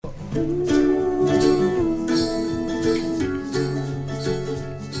It's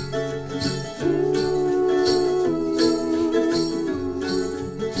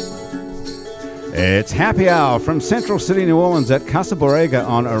Happy Hour from Central City, New Orleans at Casa Borrega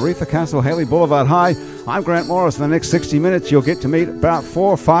on Aretha Castle Haley Boulevard High. I'm Grant Morris. In the next 60 minutes, you'll get to meet about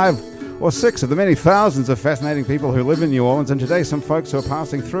 4, 5, or 6 of the many thousands of fascinating people who live in New Orleans, and today some folks who are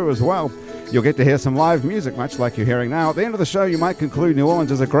passing through as well. You'll get to hear some live music, much like you're hearing now. At the end of the show, you might conclude New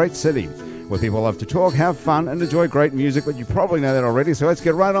Orleans is a great city where people love to talk, have fun, and enjoy great music, but you probably know that already, so let's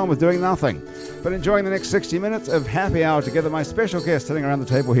get right on with doing nothing but enjoying the next 60 minutes of Happy Hour together. My special guests sitting around the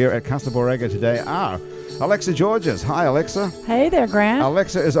table here at Casa Borrega today are Alexa Georges. Hi, Alexa. Hey there, Grant.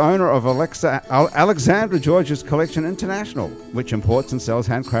 Alexa is owner of Alexandra Georges Collection International, which imports and sells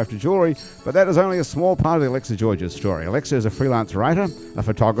handcrafted jewelry, but that is only a small part of the Alexa Georges story. Alexa is a freelance writer, a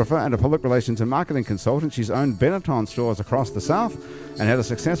photographer, and a public relations and marketing consultant. She's owned Benetton stores across the South and had a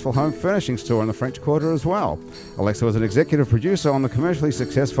successful home furnishing store in the French Quarter as well. Alexa was an executive producer on the commercially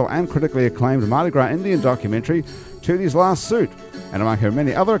successful and critically acclaimed Mardi Gras Indian documentary, Tootie's Last Suit, and among her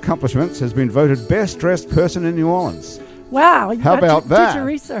many other accomplishments has been voted best dressed person in New Orleans. Wow. How about that? Did your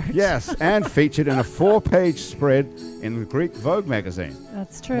research. Yes, and featured in a 4-page spread in the Greek Vogue magazine.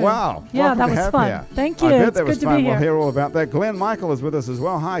 That's true. Wow. Yeah, Welcome that to was Happy fun. Hour. Thank you. I bet It's that was good to fun. be We'll here. hear all about that. Glenn Michael is with us as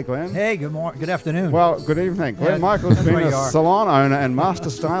well. Hi, Glenn. Hey, good afternoon. Well, good evening. Glenn Michael's been a salon owner and master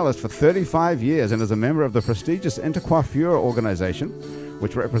stylist for 35 years and is a member of the prestigious Intercoiffure organization,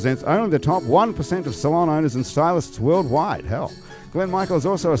 which represents only the top 1% of salon owners and stylists worldwide. Hell. Glenn Michael is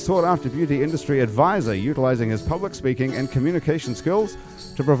also a sought-after beauty industry advisor, utilizing his public speaking and communication skills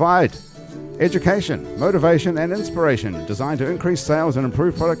to provide education, motivation, and inspiration designed to increase sales and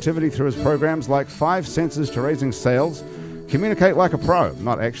improve productivity through his programs like 5 Senses to Raising Sales, Communicate Like a Pro,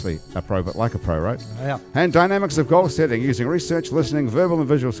 not actually a pro, but like a pro, right? Yeah. And Dynamics of Goal Setting, using research, listening, verbal, and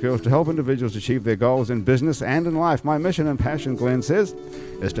visual skills to help individuals achieve their goals in business and in life. My mission and passion, Glenn says,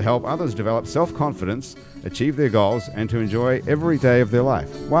 is to help others develop self-confidence, achieve their goals, and to enjoy every day of their life.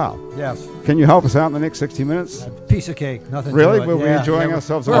 Wow. Yes. Can you help us out in the next 60 minutes? Piece of cake. Nothing Really? to it. Were we enjoying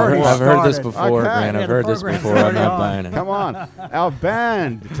ourselves? I've heard this before, Okay. Grant. I've heard this before. I'm not buying it. Come on. Our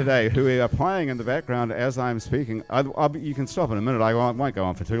band today, who we are playing in the background as I'm speaking, you can stop in a minute. I won't go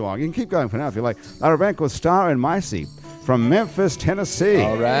on for too long. You can keep going for now if you like. Our band called Star and Micey from Memphis, Tennessee.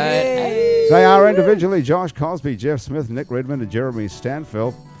 All right. They are individually Josh Cosby, Jeff Smith, Nick Redmond, and Jeremy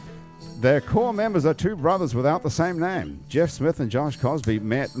Stanfield. Their core members are 2 brothers without the same name. Jeff Smith and Josh Cosby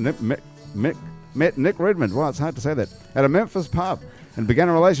met Nick Redmond, well, it's hard to say that, at a Memphis pub and began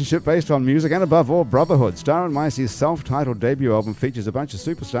a relationship based on music and, above all, brotherhood. Star and Micey's self-titled debut album features a bunch of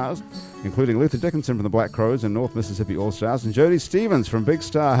superstars, including Luther Dickinson from the Black Crowes and North Mississippi All-Stars and Jody Stevens from Big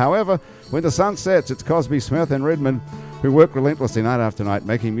Star. However, when the sun sets, it's Cosby, Smith, and Redmond who work relentlessly night after night,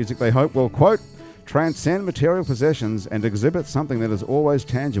 making music they hope will, quote, transcend material possessions and exhibit something that is always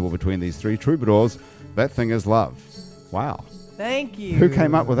tangible between these 3 troubadours. That thing is love. Wow. Thank you. Who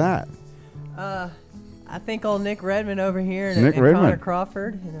came up with that? I think old Nick Redmond over here and, Nick and Redmond. Connor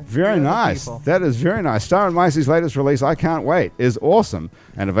Crawford. And Very nice. People. That is very nice. Star and Micey's latest release, I Can't Wait, is awesome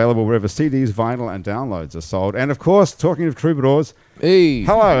and available wherever CDs, vinyl, and downloads are sold. And, of course, talking of troubadours, Hey.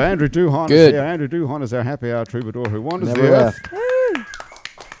 hello, Andrew Duhon Good. is here. Andrew Duhon is our happy hour troubadour who wanders Never the earth. left.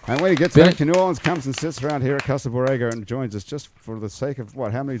 And when he gets back to New Orleans, comes and sits around here at Casa Borrega and joins us just for the sake of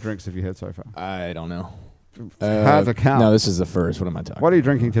what? How many drinks have you had so far? I don't know. Hard to count. No, this is the first. What am I talking What are you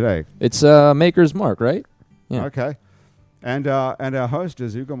drinking today? It's Maker's Mark, right? Yeah. Okay. And our host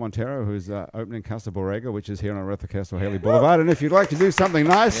is Hugo Montero, who's opening Casa Borrega, which is here on Aretha Castle Haley Boulevard. And if you'd like to do something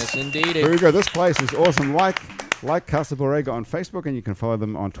nice, Yes, indeed. Hugo, this place is awesome. Like Casa Borrega on Facebook, and you can follow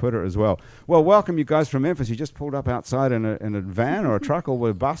them on Twitter as well. Well, welcome you guys from Memphis. You just pulled up outside in a van or a truck or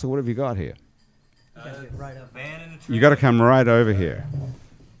a bus, or what have you got here? Right up. Van and a trailer. You got to come right over here.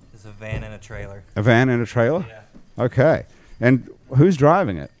 It's a van and a trailer. A van and a trailer? Yeah. Okay. And who's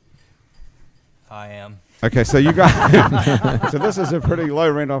driving it? I am. Okay, so you guys, so this is a pretty low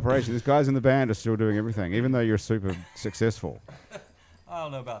rent operation. These guys in the band are still doing everything, even though you're super successful. I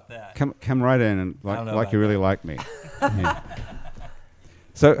don't know about that. Come right in and I don't know like about you really that. like me. Yeah.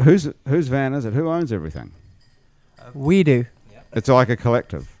 So whose van is it? Who owns everything? We do. It's like a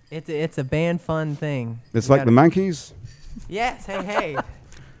collective. It's a band fun thing. It's You like the Monkees. Yes. Hey.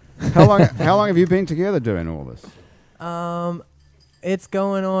 How long have you been together doing all this? It's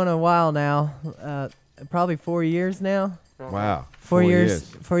going on a while now. Probably 4 years now. Wow, 4 years.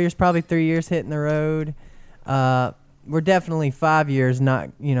 4 years. Probably 3 years hitting the road. We're definitely 5 years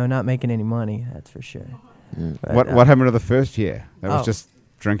not making any money. That's for sure. What happened to the first year? That was Oh. just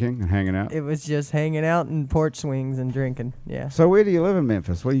drinking and hanging out? It was just hanging out and porch swings and drinking. Yeah. So where do you live in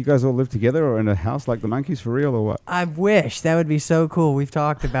Memphis? Well, you guys all live together or in a house like the Monkees for real or what? I wish that would be so cool. We've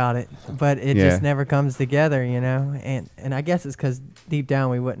talked about it, but it Yeah. just never comes together, you know. And I guess it's because deep down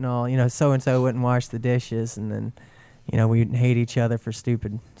we wouldn't all, you know, so and so wouldn't wash the dishes, and then, you know, we'd hate each other for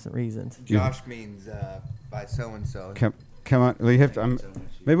stupid reasons. Josh means by so and so. Come on, you have to.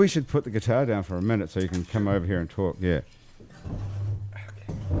 Maybe we should put the guitar down for a minute so you can come over here and talk. Yeah.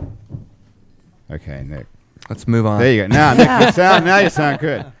 Okay, Nick. Let's move on. There you go. Now, Nick, now you sound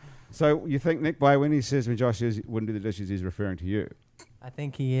good. So you think Nick, when he says when Josh says wouldn't do the dishes, he's referring to you? I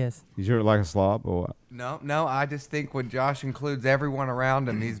think he is. Is you like a slob or what? No. I just think when Josh includes everyone around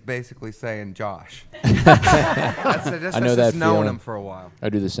him, he's basically saying Josh. That's I know that just knowing feeling. him for a while. I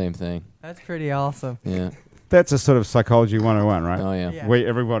do the same thing. That's pretty awesome. Yeah. That's a sort of psychology 101, right? Oh, yeah. Yeah. Where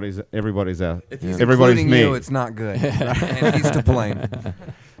everybody's out. If he's Everybody's including me. you, it's not good, and he's to blame.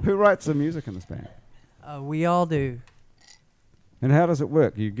 Who writes the music in this band? We all do. And how does it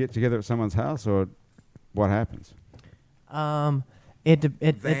work? You get together at someone's house, or what happens? Van,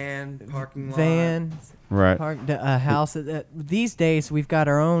 parking lot. Vans, Right. house. These days we've got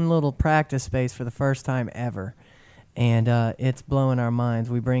our own little practice space for the first time ever, and it's blowing our minds.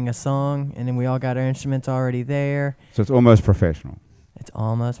 We bring a song, and then we all got our instruments already there. So it's almost professional. It's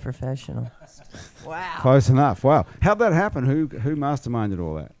almost professional. Wow. Close enough. Wow. How'd that happen? Who masterminded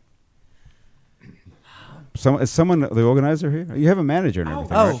all that? Is someone the organizer here? You have a manager and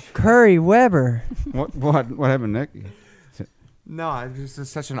everything, Oh, right? Curry Weber. What happened, Nick? No, it's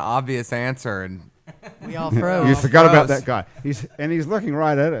just such an obvious answer, and We all froze. You forgot about froze. that guy. He's looking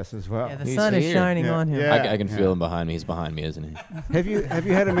right at us as well. Yeah, the He's sun is here. shining Yeah. on him. Yeah. I can feel him behind me. He's behind me, isn't he? Have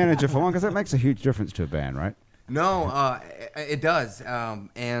you had a manager for long? Because that makes a huge difference to a band, right? no, it does.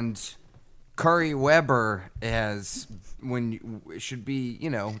 And Curry Weber should be,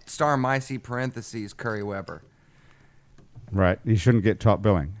 star Micey parentheses Curry Weber. Right. You shouldn't get top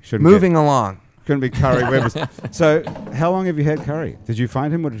billing. Moving along. Couldn't be Curry Weber's. So, how long have you had Curry? Did you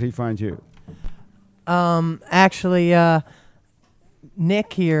find him, or did he find you? Actually,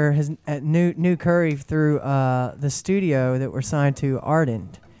 Nick here has knew Curry through the studio that we're signed to,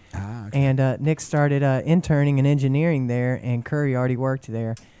 Ardent. Ah, And Nick started interning and engineering there, and Curry already worked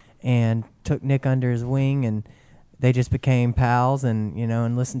there, and took Nick under his wing, and they just became pals, and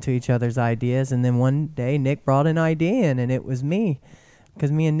and listened to each other's ideas. And then one day Nick brought an idea in, and it was me, because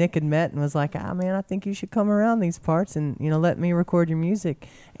me and Nick had met and was like, man, I think you should come around these parts and let me record your music.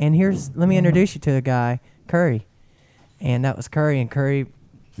 And let me introduce you to a guy, Curry, and that was Curry. And Curry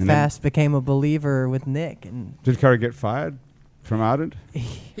fast became a believer with Nick. And did Curry get fired from Ardent?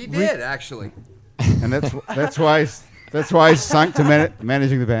 He did, actually. And that's why he sunk to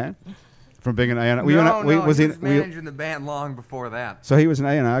managing the band from being an A&R. He was managing the band long before that. So he was an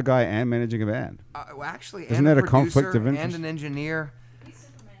A&R guy and managing a band. Actually, Isn't and that a a conflict of producer interest? and an engineer.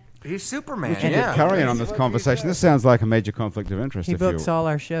 He's Superman. We should Yeah. get Curry in on this conversation. This sounds like a major conflict of interest. he books all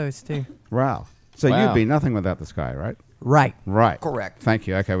our shows too. Wow. So Wow. you'd be nothing without this guy, right? Right. Right. Correct. Thank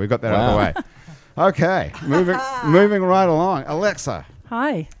you. Okay, we got that out of the way. Okay, moving right along. Alexa.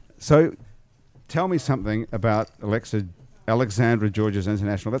 Hi. So tell me something about Alexandra Georges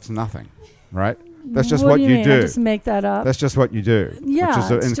International. That's nothing, right? That's just what do you mean? do. I just make that up. That's just what you do, yeah, which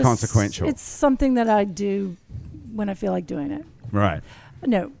is it's just- inconsequential. It's something that I do when I feel like doing it. Right.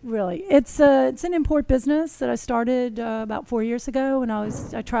 No, really. It's an import business that I started about 4 years ago, and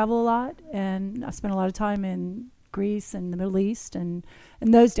I travel a lot, and I spent a lot of time in Greece and the Middle East, and in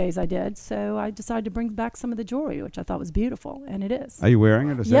those days I did. So I decided to bring back some of the jewelry, which I thought was beautiful, and it is. Are you wearing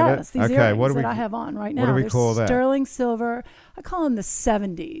it? Is Yes, that it? these Okay, earrings what do that we I have on right now. what do we They're call that? sterling silver. I call them the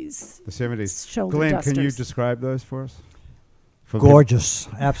 70s. The 70s. Shoulder Glenn, dusters. can you describe those for us? Gorgeous,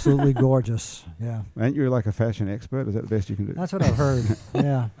 absolutely gorgeous. Yeah, Aren't you like a fashion expert? Is that the best you can do? that's what I've heard.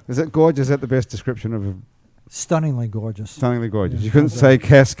 Yeah, Is it gorgeous? Is that the best description of a stunningly gorgeous. stunningly gorgeous? Yeah, You couldn't sounds say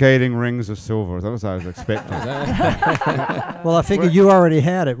cascading rings of silver. That was what I was expecting. Well, I figured you already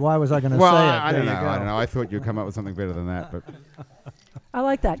had it. Why was I going to Well, say it? I don't There know. you I go. don't know. I thought you'd come up with something better than that, but I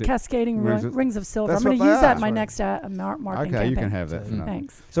like that. Cascading rings of silver. I'm That's going what to they use that are. in my next marketing okay, campaign. you can have that. For now.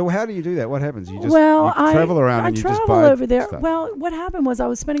 Thanks. So how do you do that? What happens? You just Well, you travel around and you just travel buy over there. stuff. Well, what happened was I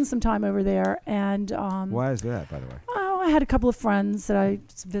was spending some time over there, and Why is that, by the way? I had a couple of friends that I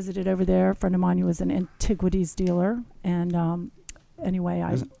visited over there. A friend of mine who was an antiquities dealer, and anyway,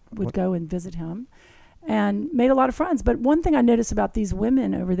 I Isn't- would what- go and visit him. and made a lot of friends. But one thing I noticed about these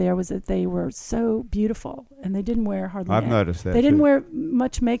women over there was that they were so beautiful, and they didn't wear hardly I've any. noticed that. They didn't too. wear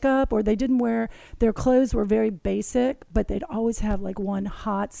much makeup, or they didn't wear, their clothes were very basic, but they'd always have like one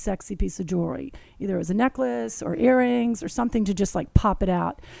hot, sexy piece of jewelry. Either it was a necklace or earrings or something to just like pop it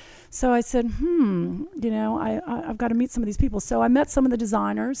out. So I said, I've got to meet some of these people. So I met some of the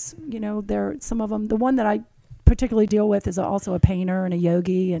designers. Some of them. The one that I particularly deal with is also a painter and a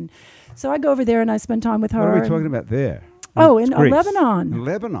yogi, and so I go over there and I spend time with her. What are we and- talking about there? Oh, in Greece. Lebanon. In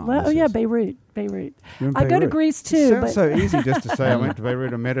Lebanon. Oh this yeah, is. Beirut. You're in I go to Beirut. Greece It too, sounds but so easy just to say I went to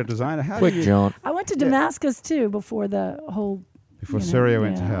Beirut and met a designer. How Quick do you, jaunt. I went to Yeah. Damascus too before the whole. before Syria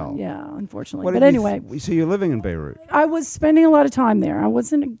went to yeah, hell? Yeah, unfortunately. What But did you anyway, so you're living in Beirut. I was spending a lot of time there. I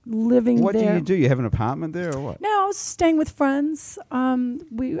wasn't living What there. do you do? You have an apartment there or what? No, I was staying with friends. I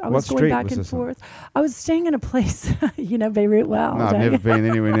What was going street back was and this on? forth. I was staying in a place, Beirut well. No, I've don't never you? been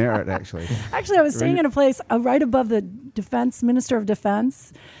anywhere near it actually. Actually, I was staying in a place right above the Minister of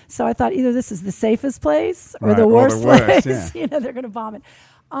Defense. So I thought either this is the safest place or Right, the or the worst worst, place. yeah. They're going to bomb it.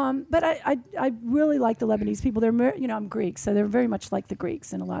 But I really like the Lebanese people. They're, I'm Greek, so they're very much like the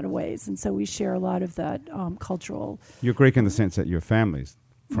Greeks in a lot of ways. And so we share a lot of that cultural. You're Greek in the sense that your family's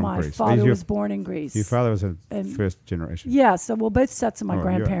from My Greece. father Your- was born in Greece. Your father was a And- first generation. Yeah, so both sets of my Oh, you're-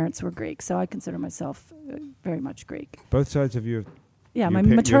 grandparents were Greek, so I consider myself very much Greek. Both sides of you. Yeah, Your my pa-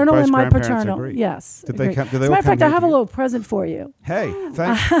 your maternal both and my grandparents are paternal. Greek. Yes. Did they Greek. come? Did they As a all matter of come fact, I here have to a you? little present for you. Hey,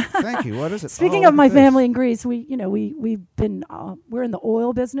 thank you. What is it? Speaking Oh, of my look at this. family in Greece, we've been we're in the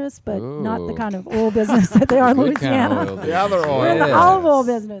oil business, but not the Ooh. kind of oil business that they are in Good kind Louisiana. of oil The other business. oil. We're in the Yes. olive oil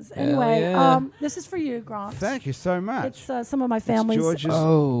business. Hell Anyway, yeah. this is for you, Grant. Thank you so much. It's some of my family's. George's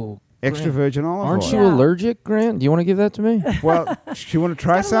Oh, extra Grant. virgin olive Aren't oil. you Yeah. allergic, Grant? Do you want to give that to me? Well, do you want to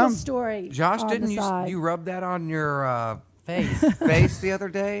try It's got a little some? story. Josh, on didn't the side. you rub that on your Face. face the other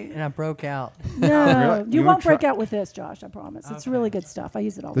day? And I broke out. No, Really? you You won't wanna try- break out with this, Josh. I promise. It's really good stuff. I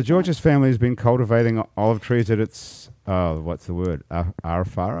use it all The the time. Georges family has been cultivating olive trees at its, what's the word?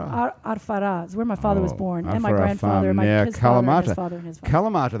 Arfara? Arfaraz, where my father was Oh, born, and my Arfara grandfather, farm my near his father, and Kalamata. his father, and his father.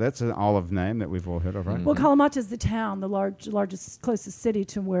 Kalamata, that's an olive name that we've all heard of, right? Mm. Well, Kalamata is the town, the largest, closest city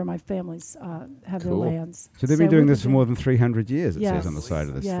to where my families have their Cool. lands. So they've been doing we've this for more than 300 years, it Yes. says on the side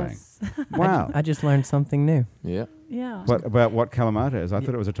of this yes. thing. Wow. I just learned something new. Yeah, Yeah. What about what Kalamata is? I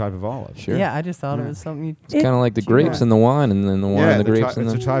thought it was a type of olive. sure. Yeah, I just thought Yeah. it was something you. It's kind of like the grapes Yeah. and the wine, and then the wine Yeah, and the grapes ty- and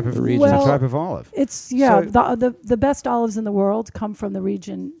it's the a type of the region. it's Well, a type of olive. It's So- the best olives in the world come from the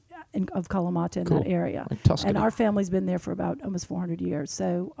region of Kalamata in Cool. that area. Like Tuscany. And our family's been there for about almost 400 years.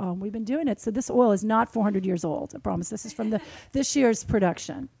 So we've been doing it. So this oil is not 400 years old. I promise. This is from this year's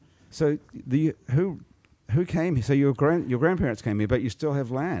production. So who came? So your grandparents came here, but you still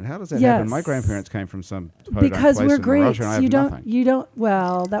have land. How does that happen? My Yes. grandparents came from some podunk Because place we're in Greeks. Russia, and I have You don't. nothing. You don't.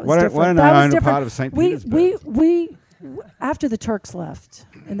 Well, that was Why don't- different. why don't that I was own a different. part of St. We Petersburg? after the Turks left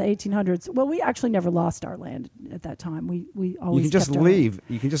in the 1800s. Well, we actually never lost our land at that time. We always. You can just kept our land. leave.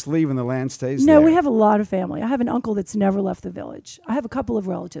 You can just leave, and the land stays No, there. we have a lot of family. I have an uncle that's never left the village. I have a couple of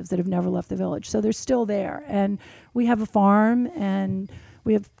relatives that have never left the village, so they're still there. And we have a farm, and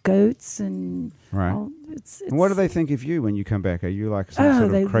we have goats, and Right. it's. And what do they think of you when you come back? Are you like some Oh,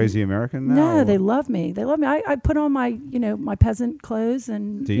 sort they- of crazy American now? No, or they what? love me. They love me. I put on my my peasant clothes,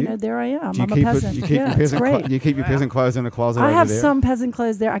 and Do you? there I am. Do you I'm keep a peasant. You keep yeah, your it's peasant. great. You keep your peasant clothes in the closet I over have there. some peasant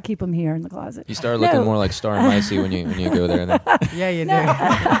clothes there. I keep them here in the closet. You start No. looking more like Star and Micey when you go there. Then. Yeah, you do.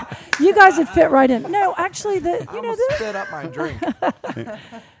 No, you guys would fit right in. No, actually, I almost spit up my drink.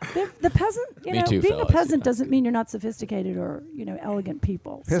 the peasant. Me too, being fellas, a peasant yeah. doesn't mean you're not sophisticated or elegant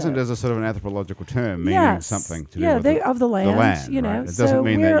people. Peasant so. is a sort of an anthropological term meaning Yes. something to do Yeah, with they of the land. the land. You know, right? It doesn't so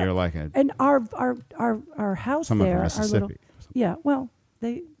mean that we're- you're like a And our house someone there, from our Mississippi. little yeah. Well,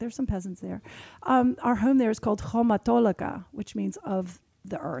 there's some peasants there. Our home there is called Chomatolika, which means of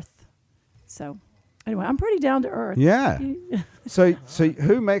the earth. So, anyway, I'm pretty down to earth. Yeah. So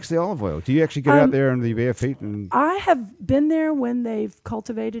who makes the olive oil? Do you actually get out there in the bare feet and? I have been there when they've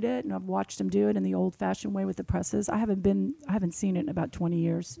cultivated it, and I've watched them do it in the old-fashioned way with the presses. I haven't seen it in about 20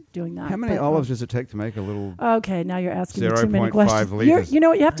 years doing that. How many but, olives does it take to make a little? Okay, now you're asking me too many 0.5 questions. liters. You know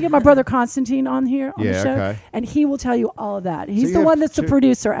what? You have to get my brother Constantine on here on the Yeah, show, okay. and he will tell you all of that. He's you the have one that's the two-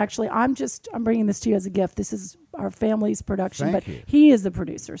 producer. Actually, I'm bringing this to you as a gift. This is our family's production. Thank but you. he is the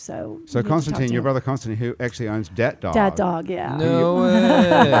producer, so. So you need to talk Constantine, to your him. brother Constantine, who actually owns Dat Dog. Dat Dog, yeah. No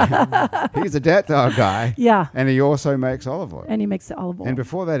way. He's a Dat Dog guy. Yeah, And he also makes olive oil. and he makes the olive oil. And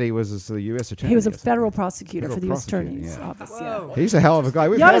before that, he was the U.S. attorney. He was a or something. federal prosecutor Federal for the U.S. prosecutor, Attorney's yeah. office. Yeah. He's a hell of a guy.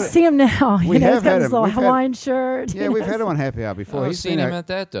 You ought to see him now. We You know, have he's got had his him. little We've had- Hawaiian shirt. Yeah, you we've know, had him on Happy Hour before. I've He's seen been him at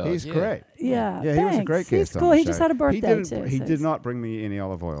that dog. He's yeah. great. Yeah, Yeah, he was a thanks. great He's guest on cool. the He show. just had a birthday He didn't. too. He so did it's- not bring me any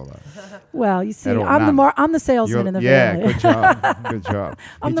olive oil though. Well, you see, At all, I'm none. I'm the salesman in the yeah, family. good job. Good job.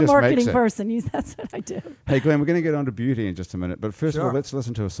 I'm He the just marketing makes it. person. That's what I do. Hey, Glenn, we're going to get on to beauty in just a minute, but first of all, Sure. let's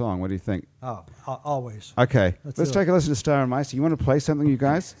listen to a song. What do you think? Oh, always. Okay, Let's let's do take a listen to Star and Meister. You want to play something, you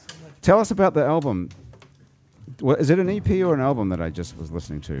guys? Tell us about the album. Well, is it an EP or an album that I just was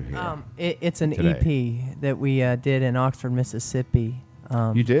listening to here? It's an Today. EP that we did in Oxford, Mississippi.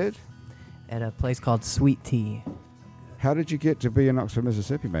 You did? At a place called Sweet Tea. How did you get to be in Oxford,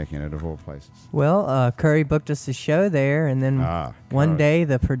 Mississippi, making it of all places? Well, Curry booked us a show there, and then one Curry. day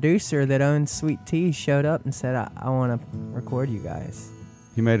the producer that owns Sweet Tea showed up and said, I want to record you guys.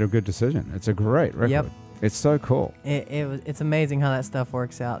 He made a good decision. It's a great record. Yep. It's so cool. It's amazing how that stuff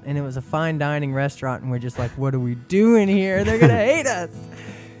works out. And it was a fine dining restaurant, and we're just like, what are we doing here? They're going to hate us.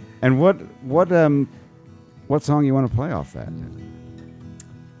 And what song you want to play off that?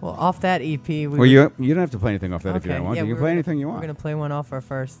 Well, off that EP, Well, you don't have to play anything off that if you don't want. yeah, You we're can play gonna- anything you We're want. going to play one off our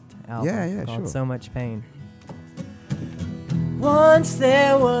first album Yeah, called sure. So Much Pain. Once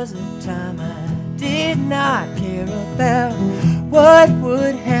there was a time I did not care about what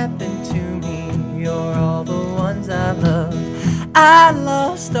would happen to me or all the ones I loved. I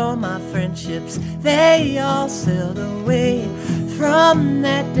lost all my friendships, they all sailed away from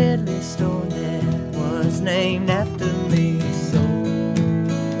that deadly storm that was named after me. So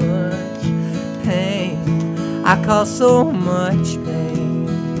much pain, I caused so much pain.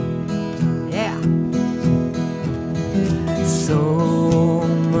 Yeah. So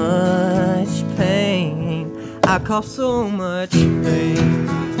much pain, I caused so much pain.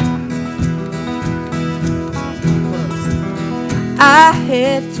 I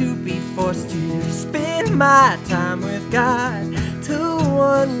had to be forced to spend my time with God to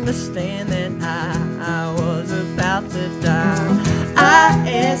understand that I was about to die. I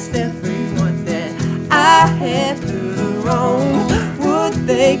asked everyone that I had through wrong, would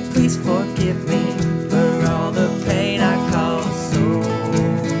they please forgive me for all the pain I caused? So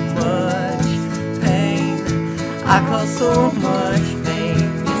much pain, I caused so much pain.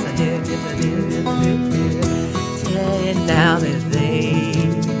 Yes I did, yes I did, yes I did. And now that they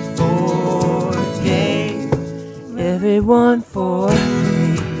forgave, everyone forgave.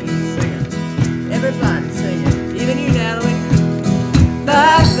 Everybody sing it, even you, Natalie. Ba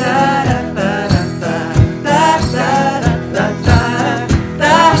da da ba da ba, ba da da da da,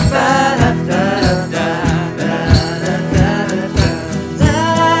 da ba da da da da, da da da da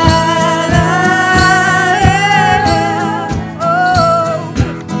da, yeah. Oh,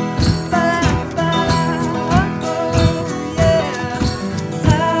 ba ba, oh yeah.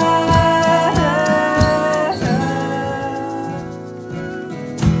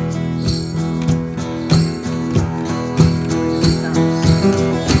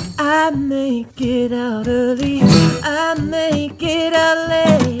 I make it out early, I make it out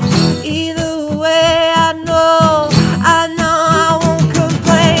late. Either way, I know I won't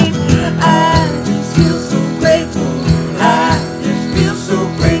complain. I just feel so grateful, I just feel so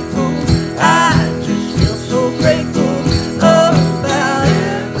grateful, I just feel so grateful about it.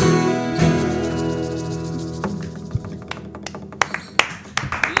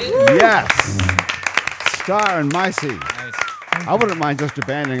 Yes. Star and Micey. I wouldn't mind just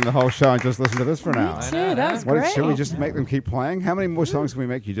abandoning the whole show and just listen to this for an hour. Too, that was What, great. should we just make them keep playing? How many more songs can we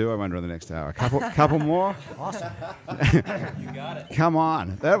make you do, I wonder, in the next hour? Couple more? Awesome. You got it. Come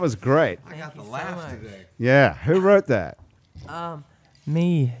on. That was great. I got the laughs today. Yeah. Who wrote that?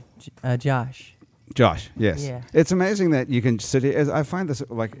 Me, Josh. Josh, yes. Yeah. It's amazing that you can sit here. I find this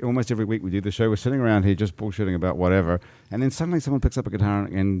like almost every week we do the show. We're sitting around here just bullshitting about whatever, and then suddenly someone picks up a guitar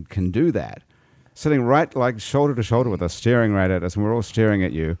and can do that. Sitting right, like shoulder to shoulder with us, staring right at us, and we're all staring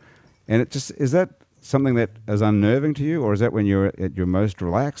at you. And it just, is that something that is unnerving to you, or is that when you're at your most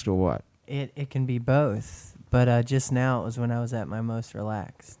relaxed, or what? It can be both, but just now it was when I was at my most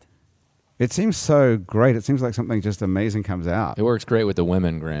relaxed. It seems so great. It seems like something just amazing comes out. It works great with the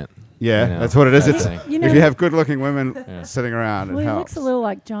women, Grant. Yeah, You know, that's what it is. that It's, thing. You know, if you have good-looking women Yeah. sitting around, well, it he helps. looks a little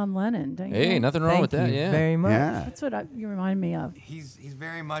like John Lennon, don't you? Hey, think? nothing wrong Thank with that. you Yeah. very much. Yeah. That's what you remind me of. He's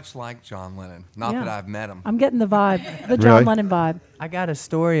very much like John Lennon. Not Yeah. that I've met him. I'm getting the vibe, the John Really? Lennon vibe. I got a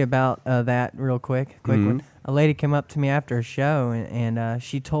story about that real quick. Mm-hmm. One. A lady came up to me after a show, and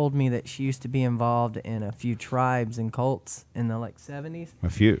she told me that she used to be involved in a few tribes and cults in the 70s. A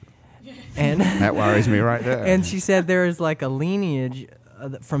few. And That worries me right there. and she said there is like a lineage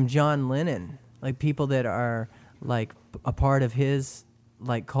from John Lennon, like people that are like a part of his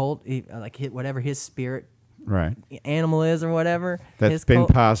cult, whatever his spirit right. animal is or whatever. That's his been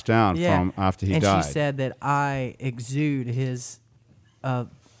cult. passed down Yeah. from after he and died. she said that I exude his.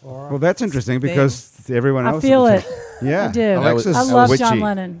 Well, that's interesting because everyone I else. feel is- it. Yeah. I do. Alexis I love witchy. John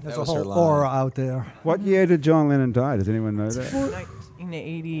Lennon. There's That a was her whole line. aura out there. What year did John Lennon die? Does anyone know that?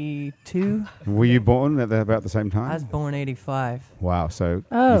 1982. Were you born at about the same I was time? born 85. Wow. So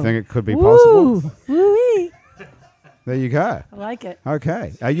Oh. you think it could be possible? Woo! Woo-wee. There you go. I like it.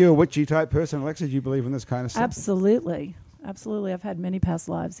 Okay. Are you a witchy type person, Alexis? Do you believe in this kind of stuff? Absolutely. Absolutely. I've had many past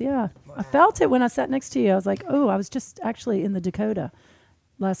lives. Yeah. I felt it when I sat next to you. I was like, oh, I was just actually in the Dakota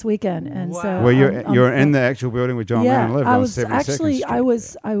last weekend. And so Well, I'm- you're in the actual building where John Lennon lived I on was 72nd actually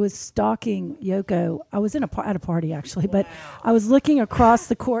Street. I was stalking Yoko. I was at a party actually, but I was looking across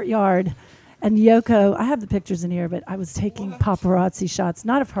the courtyard, and Yoko. I have the pictures in here, but I was taking paparazzi shots,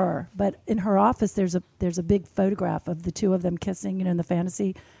 not of her, but in her office. There's a big photograph of the two of them kissing. You know, in the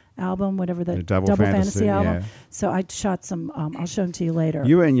fantasy album, whatever the Double Fantasy, album. yeah. So I shot some. I'll show them to you later.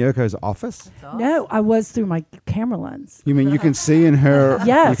 You were in Yoko's office? No, I was through my camera lens. You mean you can see in her?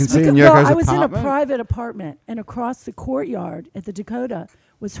 Yes, You can see in because- Yoko's I was apartment? in a private apartment, and across the courtyard at the Dakota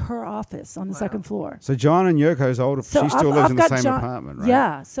was her office on the second floor. So John and Yoko's older. So she still I've- lives I've in the got same John- apartment, right?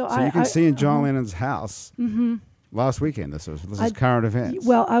 Yeah, so So you can see in John uh-huh. Lennon's house. Last weekend, this is current events.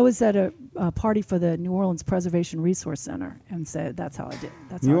 Well, I was at a party for the New Orleans Preservation Resource Center, and so that's how I did.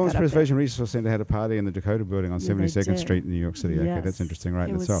 That's New how I Orleans got up there. Preservation Resource Center had a party in the Dakota building on Yeah, they 72nd did. Street in New York City. Okay, Yes. that's interesting, right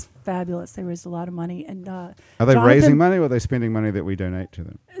It in was itself. fabulous. They raised a lot of money, and Are they Jonathan- raising money or are they spending money that we donate to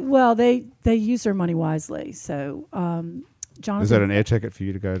them? well, they use their money wisely. So, Jonathan. Is that an air ticket for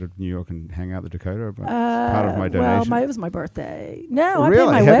you to go to New York and hang out in the Dakota? Or it's part of my Well, donation. it was my birthday. No, Oh, I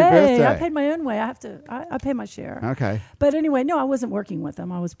really? paid my Happy way. I birthday. paid my own way. I have to. I pay my share. Okay. But anyway, no, I wasn't working with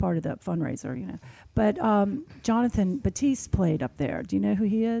them. I was part of the fundraiser, you know. But Jonathan Batiste played up there. Do you know who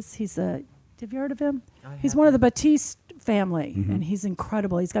he is? He's a. Have you heard of him? He's one of the Batiste family, Mm-hmm. and he's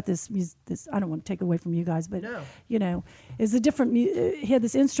incredible. He's got this. I don't want to take it away from you guys, but you know, it's a different. He had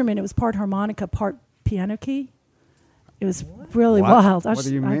this instrument. It was part harmonica, part piano key. It was really What? wild. What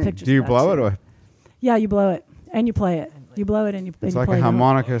do you I have mean? pictures Do you of that blow it too. or Yeah, you blow it and you play it. You blow it and you. it's and you like play a the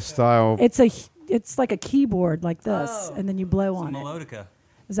harmonica style? It's like a keyboard like this, and then you blow on it. Melodica.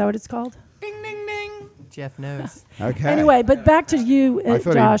 Is that what it's called? Jeff knows. Okay. Anyway, but back to you, I thought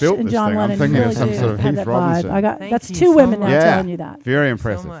he Josh built and this John thing. I'm Lennon. thinking you of really some do sort of have Heath that Robinson. vibe. I got Thank that's you two so women now much. Yeah. telling you that. Very So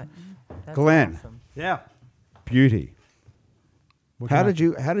impressive. much. That's Glenn. awesome. Yeah. Beauty. What How can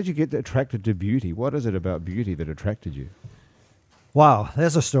I- did you get attracted to beauty? What is it about beauty that attracted you? Wow,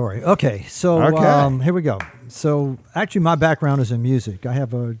 there's a story. Okay, so Okay. here we go. So actually, my background is in music. I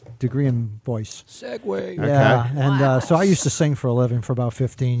have a degree in voice. Segway. Yeah, and so I used to sing for a living for about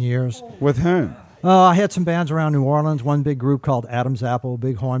 15 years. With whom? I had some bands around New Orleans. One big group called Adam's Apple,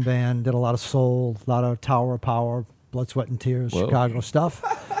 big horn band. Did a lot of soul, a lot of Tower of Power, Blood, Sweat, and Tears, Whoa. Chicago stuff.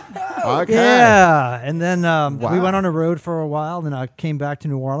 Okay. Yeah, and then we Wow. went on the road for a while. Then I came back to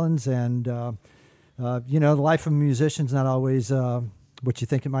New Orleans, and you know, the life of a musician's not always what you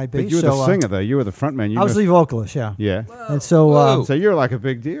think it might be. But you were so, the singer, though. You were the front man. You I was must- the vocalist, yeah. Yeah. And so Whoa. So you're like a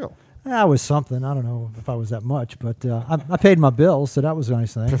big deal. I was something. I don't know if I was that much, but I paid my bills, so that was a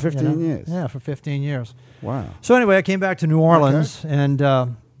nice thing. For you 15 know? years? Yeah, for 15 years. Wow. So anyway, I came back to New Orleans, and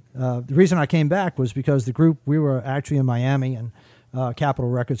the reason I came back was because the group, we were actually in Miami, and Capitol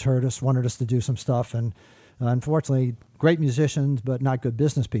Records heard us, wanted us to do some stuff, and unfortunately, great musicians, but not good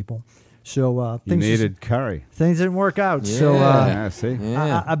business people. So You things needed curry. things didn't work out. So Yeah, see.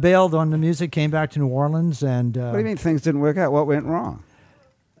 Yeah. I bailed on the music, came back to New Orleans, and What do you mean things didn't work out? What went wrong?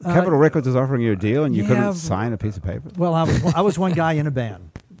 Capitol Records is offering you a deal and you yeah, couldn't sign a piece of paper? Well, I was one guy in a band.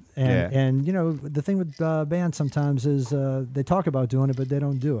 And, Yeah. and you know, the thing with bands sometimes is they talk about doing it, but they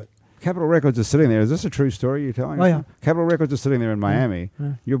don't do it. Capitol Records is sitting there. Is this a true story you're telling Oh, us? yeah. Capitol Records is sitting there in Miami.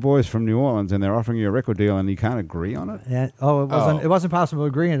 Yeah. Your boys from New Orleans, and they're offering you a record deal, and you can't agree on it? And, Oh. it wasn't possible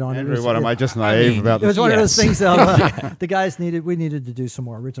agreeing on it. Andrew, It was, what, am I just naive mean, about it was this? one of those Yes. things that the guys needed. We needed to do some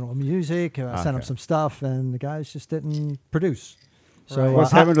more original music. I sent them Okay. some stuff, and the guys just didn't produce. So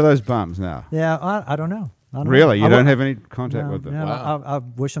What's I- happened to those bums now? Yeah, I don't know. I don't Really? know. You don't have any contact with them? No, Wow. I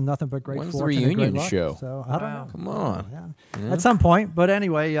wish them nothing but great When's the fortune and great reunion luck. show? So I don't know. Come on. Yeah. At some point, but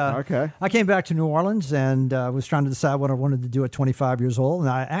anyway, Okay. I came back to New Orleans and was trying to decide what I wanted to do at 25 years old. And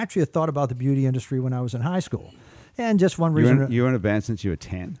I actually had thought about the beauty industry when I was in high school. And just one reason. You were in a band since you were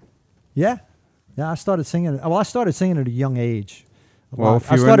 10? Yeah. I started singing. Well, I started singing at a young age. Well,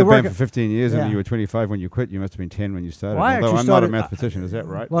 if I you were in the started band working. for 15 years Yeah. and you were 25 when you quit, you must have been 10 when you started. Well, I Although actually I'm not a started- mathematician, is that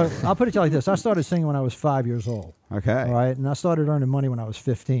right? Well, I'll put it to you like this. I started singing when I was 5 years old. Okay. All right. And I started earning money when I was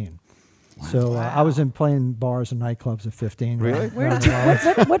 15. So I was in playing bars and nightclubs at 15. Really? Where did you,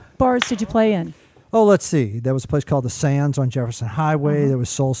 what bars did you play in? Oh, let's see. There was a place called the Sands on Jefferson Highway. Uh-huh. There was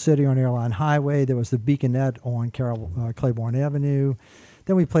Soul City on Airline Highway. There was the Beaconette on Claiborne Avenue.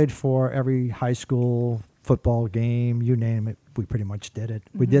 Then we played for every high school football game, you name it. We pretty much did it.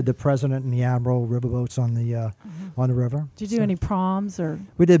 We did the President and the Admiral riverboats on the river. Did you do any proms or?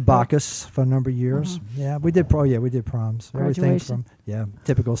 We did Bacchus for a number of years. Yeah, we did we did proms. Everything Graduation. from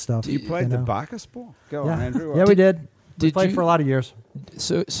typical stuff. You played the know. Bacchus ball? Go Yeah, on, Andrew. yeah, we did. We Did played you- for a lot of years.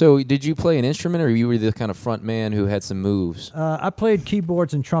 So did you play an instrument, or you were the kind of front man who had some moves? I played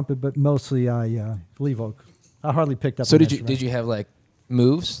keyboards and trumpet, but mostly I lead vocal. I hardly picked up. So an did instrument. you have like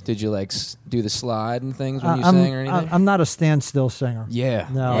moves? Did you like do the slide and things when you I'm, sang or anything? I'm not a standstill singer. Yeah,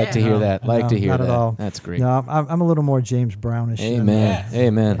 No, like to hear no, that. Like no, to hear not that. at all. That's great. No, I'm a little more James Brownish. than- Amen.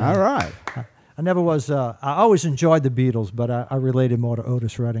 Amen. All right. I never was. I always enjoyed the Beatles, but I related more to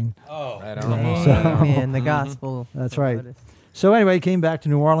Otis Redding. Right on. Amen. The gospel. That's of right. Otis. So anyway, came back to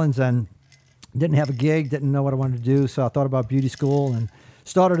New Orleans and didn't have a gig, didn't know what I wanted to do, so I thought about beauty school and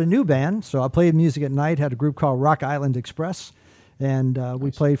started a new band. So I played music at night, had a group called Rock Island Express, and we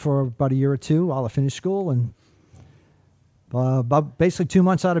played for about a year or two while I finished school. And about basically 2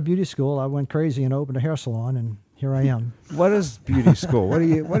 months out of beauty school, I went crazy and opened a hair salon, and here I am. What is beauty school? What do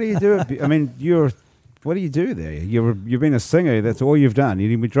you do? I mean, what do you do there? You've been a singer. That's all you've done.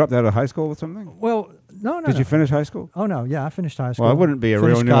 You dropped out of high school or something? Well, no. Did you finish high school? Oh, no, yeah, I finished high school. Well, I wouldn't be a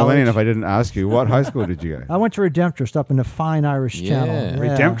Finished real New Orleanian college. if I didn't ask you. What high school did you go? I went to Redemptrist up in the fine Irish Yeah. Channel.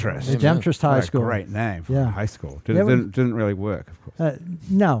 Redemptrist. Redemptrist What High a School. great name for Yeah. high school. Yeah, Didn't really work, of course.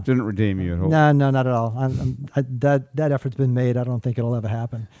 No. Didn't redeem you at all. No, not at all. That effort's been made. I don't think it'll ever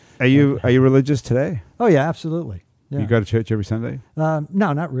happen. Are you religious today? Oh yeah, absolutely. Yeah. You go to church every Sunday? No,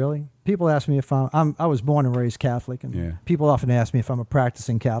 not really. People ask me if I was born and raised Catholic, and Yeah. people often ask me if I'm a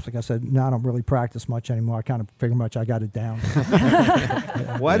practicing Catholic. I said, no, I don't really practice much anymore. I kind of figure much I got it down.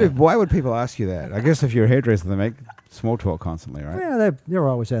 Why would people ask you that? I guess if you're a hairdresser, they make small talk constantly, right? Yeah, they're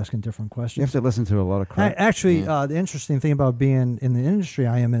always asking different questions. You have to listen to a lot of crap. Actually, the interesting thing about being in the industry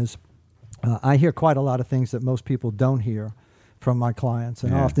I am is I hear quite a lot of things that most people don't hear from my clients.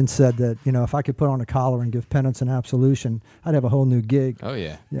 And I Yeah. often said that, if I could put on a collar and give penance and absolution, I'd have a whole new gig. Oh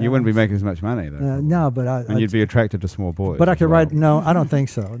yeah. Yeah. You wouldn't be making as much money, though. No, but and you'd be attracted to small boys. But I as could well. write. No, I don't think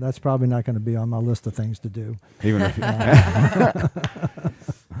so. That's probably not going to be on my list of things to do. Even if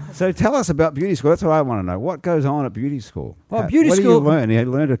So tell us about beauty school. That's what I want to know. What goes on at beauty school? Well, beauty what school- do you learn? You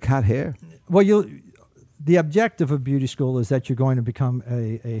learn to cut hair? Well, the objective of beauty school is that you're going to become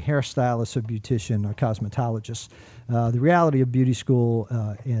a hairstylist, a beautician, a cosmetologist. The reality of beauty school,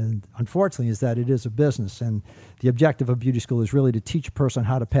 and unfortunately, is that it is a business. And the objective of beauty school is really to teach a person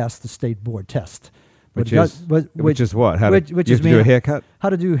how to pass the state board test. Which is what? Which you is have to do a mean- haircut? How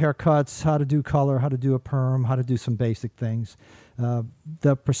to do haircuts, how to do color, how to do a perm, how to do some basic things.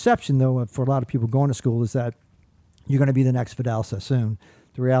 The perception, though, for a lot of people going to school is that you're going to be the next Vidal Sassoon.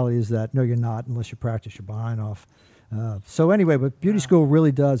 The reality is that, no, you're not, unless you practice your behind off. So anyway, what beauty school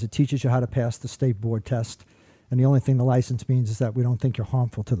really does, it teaches you how to pass the state board test. And the only thing the license means is that we don't think you're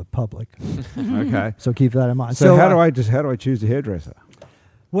harmful to the public. Okay. So keep that in mind. So how do I choose a hairdresser?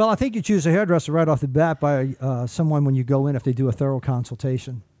 Well, I think you choose a hairdresser right off the bat by someone when you go in if they do a thorough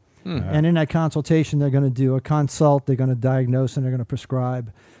consultation. And in that consultation, they're going to do a consult, they're going to diagnose, and they're going to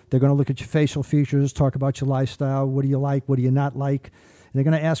prescribe. They're going to look at your facial features, talk about your lifestyle, what do you like, what do you not like. And they're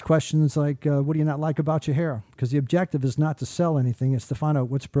going to ask questions like, what do you not like about your hair? Because the objective is not to sell anything, it's to find out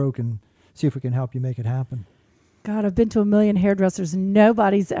what's broken, see if we can help you make it happen. God, I've been to a million hairdressers and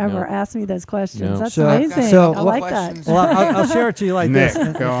nobody's ever No. asked me those questions. No. That's So- amazing. so- I like that. Questions. Well, I'll share it to you like Nick,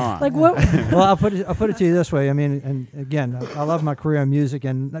 this. go on. Like what? Well, I'll put it to you this way. I mean, and again, I love my career in music,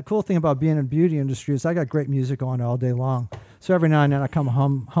 and the cool thing about being in the beauty industry is I got great music on all day long. So every now and then I come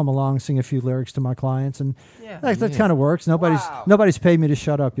hum along, sing a few lyrics to my clients, and that kind of works. Nobody's paid me to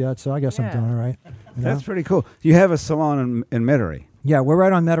shut up yet, so I guess I'm doing all right. You know? That's pretty cool. You have a salon in Metairie. Yeah, we're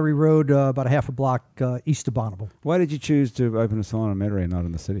right on Metairie Road, about a half a block east of Bonneville. Why did you choose to open a salon in Metairie and not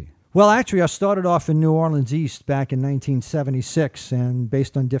in the city? Well, actually, I started off in New Orleans East back in 1976, and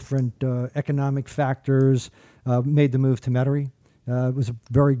based on different economic factors, made the move to Metairie. It was a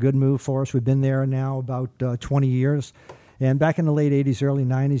very good move for us. We've been there now about 20 years. And back in the late 80s, early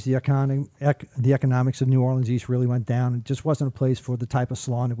 90s, the economics of New Orleans East really went down. It just wasn't a place for the type of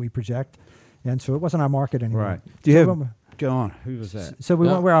salon that we project. And so it wasn't our market anymore. Right. Do you So have... we went- Go on. Who was that? So we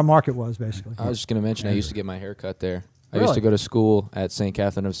No. went where our market was, basically. I was just going to mention I used to get my hair cut there. I used Really? to go to school at St.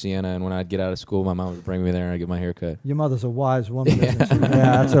 Catherine of Siena, and when I'd get out of school, my mom would bring me there and I'd get my hair cut. Your mother's a wise woman. isn't she? Yeah,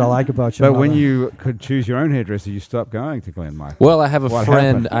 that's what I like about your But when mother. you could choose your own hairdresser, you stopped going to Glenn Michael. Well, I have a What friend.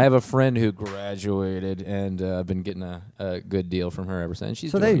 happened? I have a friend who graduated, and I've been getting a good deal from her ever since.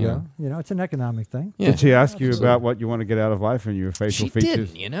 She's So there doing, you go. You know, it's an economic thing. Yeah. Did she ask you Absolutely. about what you want to get out of life and your facial She features?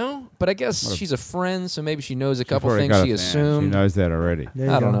 didn't, you know. But I guess What a- she's a friend, so maybe she knows a She's couple already things got she a fan. assumed. She knows that already. There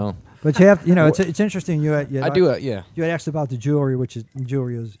you I don't go. know. But you have, you know, it's interesting. You I do it. Yeah. You had asked about the jewelry, which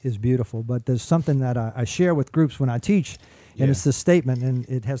is beautiful. But there's something that I share with groups when I teach, and Yeah. it's this statement, and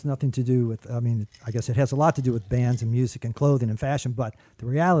it has nothing to do with. I mean, I guess it has a lot to do with bands and music and clothing and fashion. But the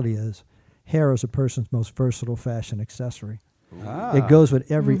reality is, hair is a person's most versatile fashion accessory. Ah. It goes with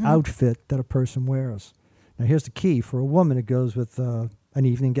every outfit that a person wears. Now, here's the key: for a woman, it goes with an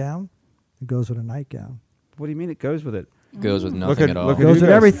evening gown. It goes with a nightgown. What do you mean it goes with it? Goes with nothing at all. look It goes with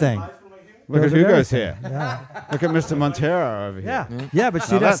Hugo's. everything. Look at Goes with Hugo's everything. hair. Yeah. Look at Mr. Montero over here. Yeah, yeah, but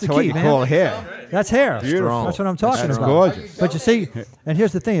see, Now that's, that's the what key, you man. call hair. That's hair. Beautiful. That's what I'm talking That's about. gorgeous. But you see, and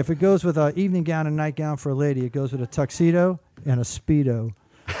here's the thing: if it goes with an evening gown and nightgown for a lady, it goes with a tuxedo and a speedo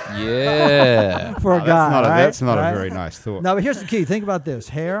Yeah. for a guy. That's not right? a very nice thought. No, but here's the key: think about this: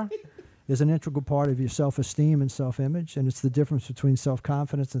 hair is an integral part of your self-esteem and self-image, and it's the difference between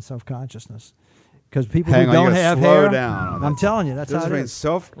self-confidence and self-consciousness. Because people Hang who on, you don't gotta have slow hair, down on I'm that. telling you, that's This how it means is.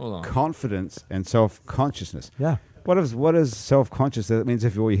 self-confidence and self-consciousness. Yeah. What is self-conscious? That means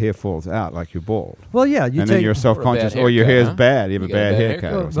if all your hair falls out, like you're bald, Well, yeah, you and take. then you're self-conscious, bad or your haircut, hair's huh? bad. You have You a got a bad bad haircut.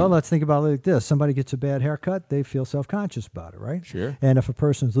 haircut. or Well, something. let's think about it like this. Somebody gets a bad haircut, they feel self-conscious about it, right? Sure. And if a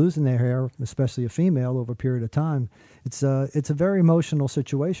person's losing their hair, especially a female, over a period of time, it's a very emotional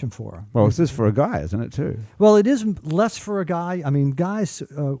situation for her. Well, this is for a guy, isn't it, too? Well, it is less for a guy. I mean, guys,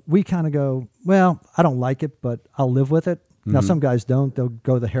 we kind of go, well, I don't like it, but I'll live with it. Now, some guys don't. They'll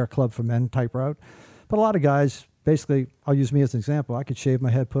go the hair club for men type route. But a lot of guys, basically, I'll use me as an example. I could shave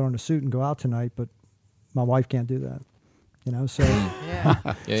my head, put on a suit, and go out tonight, but my wife can't do that. You know, so Yeah.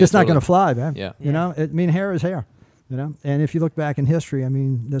 Yeah, just not totally. going to fly, man. Yeah. You know, I mean, hair is hair. You know, and if you look back in history, I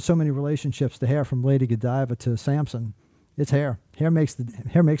mean, there's so many relationships to hair, from Lady Godiva to Samson. It's hair. Hair makes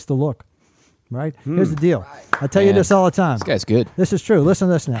the look, right? Here's the deal. I tell you Man. this all the time. This guy's good. This is true. Listen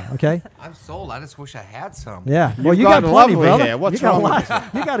to this now, okay? I'm sold. I just wish I had some. Yeah. You've Well, you got got plenty, lovely brother. hair. What's you got wrong a with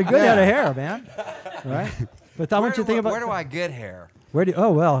lot. You got a good head of hair, man. Right? But I want you to think about Where do I get hair? where do you,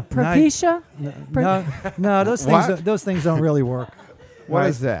 oh well. now- Propecia? No, those What? things those things don't really work. What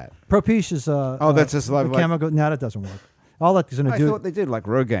is that? Propecia is that's just like- a chemical. No, that doesn't work. All that's going to I do. thought they did like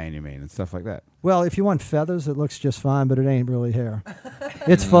Rogaine, you mean, and stuff like that. Well, if you want feathers, it looks just fine, but it ain't really hair.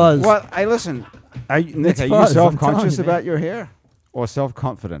 It's fuzz. Well, hey, listen, Nick, It's are you fuzz, I'm telling self-conscious you, man. about your hair or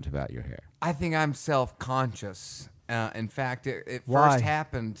self-confident about your hair? I think I'm self-conscious. In fact, it Why? first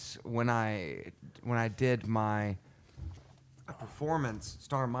happened when I did my performance.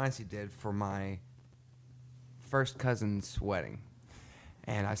 Star Mindsy did for my first cousin's wedding,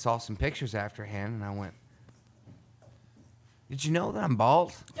 and I saw some pictures afterhand, and I went, "Did you know that I'm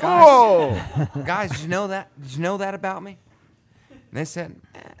bald, guys? Oh! Guys, did you know that? Did you know that about me?" And they said,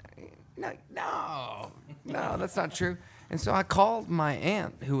 no, that's not true. And so I called my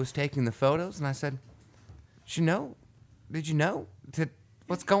aunt who was taking the photos, and I said, Did you know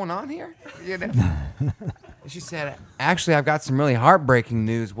what's going on here? You know? And she said, "Actually, I've got some really heartbreaking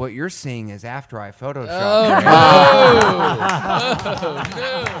news. What you're seeing is after I photoshopped."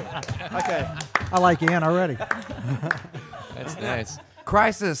 Okay. I like Ann already. That's nice.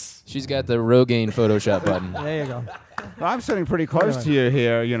 Crisis. She's got the Rogaine Photoshop button. There you go. Well, I'm sitting pretty close to your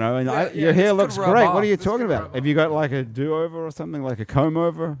hair, you know, and Yeah, your hair this looks could rub great. off. What are you This talking could about? rub Have you got like a do-over or something, like a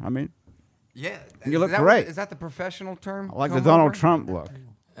comb-over? I mean, Yeah. You look is that great. Is that the professional term? like the Comb Donald over? Trump look.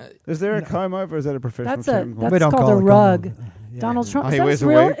 Is there a comb-over? Is that a professional That's term? We that's don't called call a it rug. comb-over. Yeah. Donald Trump. Oh, Is he that wears his a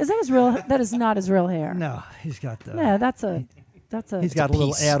real? wig? Is that his real? That is not his real hair. No, he's got the. No, that's a. He's got a little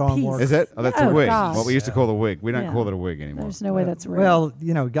piece. add-on Piece. work. Is it? Oh, that's Oh, a wig. gosh. What we used to call the wig. We don't Yeah. call it a wig anymore. There's no way that's real. Well,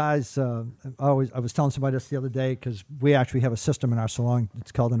 you know, guys, I was telling somebody this the other day because we actually have a system in our salon.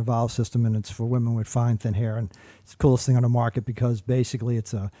 It's called an Evolve system, and it's for women with fine, thin hair. And it's the coolest thing on the market because basically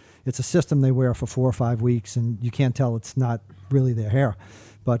it's a system they wear for 4 or 5 weeks, and you can't tell it's not really their hair.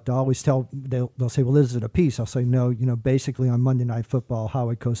 But I always tell they'll say, "Well, is it a piece?" I'll say, "No. Basically on Monday Night Football,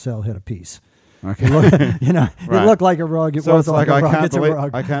 Howard Cosell hit a piece. Okay. It Right. looked like a rug. It So was it's like a I rug. can't It's a believe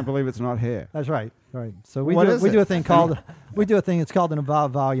rug. I can't believe it's not hair. That's right. Right. So What is we it? do a thing called It's called an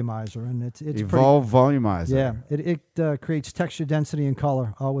Evolve Volumizer, and it's Evolve Volumizer. pretty, it creates texture, density, and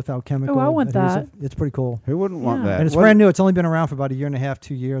color all without chemical. I want adhesive. that. It's pretty cool. Who wouldn't want Yeah. that? And it's What- brand new. It's only been around for about a year and a half,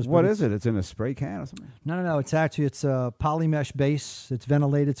 2 years. What but is it? It's in a spray can or something? No. It's a poly mesh base. It's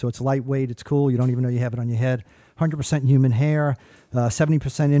ventilated, so it's lightweight. It's cool. You don't even know you have it on your head. 100% human hair.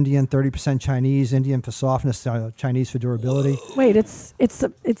 70% Indian, 30% Chinese. Indian for softness, Chinese for durability. Wait, it's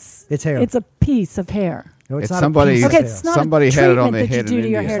hair. It's a piece of hair. No, It's not a somebody- piece of Okay, hair. it's not Somebody a had it treatment on their that head you in do to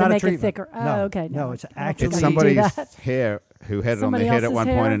your India. hair It's to not a make it treatment. thicker. No. Oh, okay. No, it's I don't actually- think It's I can do somebody's that. hair who had it on Somebody their head at else's one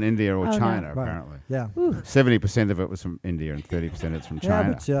hair? point in India or Oh, no. China, Right. apparently. Yeah. 70% of it was from India and 30% it's from Yeah,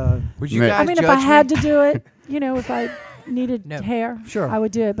 China. but Would you Nick. guys I mean, if judge I had me? to do it, if I needed No. hair, Sure. I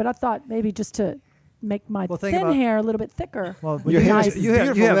would do it. But I thought maybe just to make my Well, think thin about- hair a little bit thicker. well, Your hair is Nice.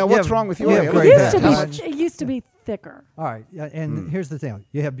 beautiful. Now, what's wrong with your you hair? have Look great at It used that. to How be. much- It used to be thicker. All right, and here's the thing: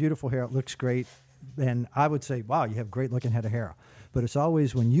 you have beautiful hair; it looks great, and I would say, wow, you have great looking head of hair. But it's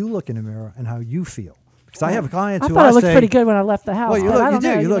always when you look in the mirror and how you feel. Because I have clients I who thought I looked say, pretty good when I left the house. Well, you but look- I you don't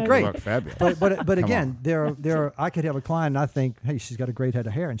do. know, You look know. great. You look fabulous. but Come again, on. there are. I could have a client, and I think, hey, she's got a great head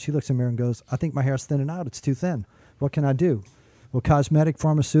of hair, and she looks in the mirror and goes, I think my hair's thinning out. It's too thin. What can I do? Well, cosmetic,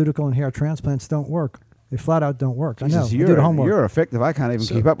 pharmaceutical, and hair transplants don't work. They flat out don't work. I know. Jesus, I do the homework. you're effective. I can't even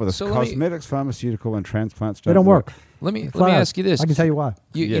So- keep up with this. so let me- Cosmetics, pharmaceutical, and transplants They don't work. Let me Flat out. ask you this. I can tell you why.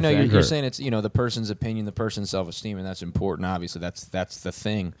 You Yes, know, I you're agree. saying it's the person's opinion, the person's self-esteem, and that's important. Obviously, that's the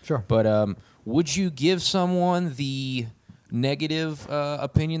thing. Sure. But would you give someone the negative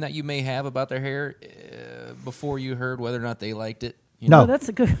opinion that you may have about their hair before you heard whether or not they liked it? You No. Oh, that's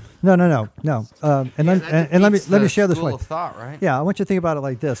a good. No. And let me share this School with of thought, right? Yeah, I want you to think about it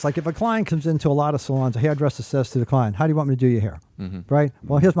like this. Like if a client comes into a lot of salons, a hairdresser says to the client, how do you want me to do your hair? Right?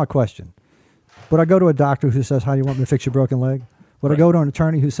 Well, here's my question. Would I go to a doctor who says, how do you want me to fix your broken leg? Would I go to an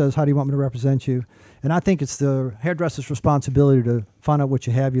attorney who says, how do you want me to represent you? And I think it's the hairdresser's responsibility to find out what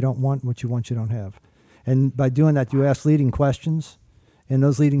you have you don't want and what you want you don't have. And by doing that, you ask leading questions. And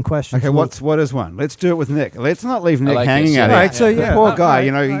those leading questions. Okay, what is one? Let's do it with Nick. Let's not leave Nick like hanging this, out yeah. here. All right, so The yeah. poor All guy, right, he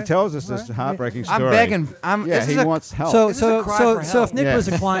all right, tells us this all right. heartbreaking I'm story. begging. Yeah, This he is a- wants help. So, This is a so, cry so, for so if help. Nick Yeah. was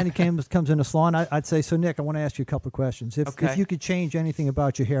a client who comes in the salon, I'd say, so Nick, I want to ask you a couple of questions. If Okay. you could change anything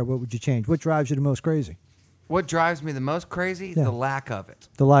about your hair, what would you change? What drives you the most crazy? What drives me the most crazy? Yeah. The lack of it.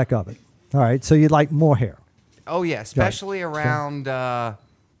 The lack of it. All right, so you'd like more hair. Oh yeah, especially around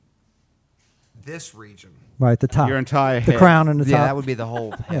this region. Right, the top. Your entire the head. crown and the Yeah, top. that would be the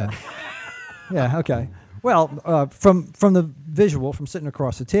whole. Yeah. Yeah, okay. Well, from the visual, from sitting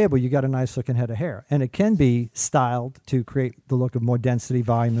across the table, you got a nice looking head of hair. And it can be styled to create the look of more density,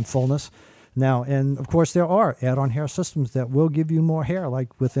 volume, and fullness. Now, and of course, there are add-on hair systems that will give you more hair,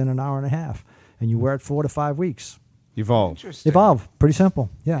 like within an hour and a half. And you wear it 4 to 5 weeks. Evolve. Interesting. Evolve. Pretty simple.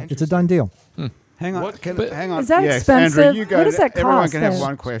 Yeah, it's a done deal. Hang on. Hang on. Is that yes, expensive? Andrew, you go. What does that Everyone cost can have then?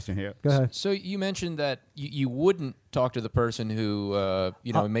 one question here. Go ahead. So you mentioned that you wouldn't talk to the person who,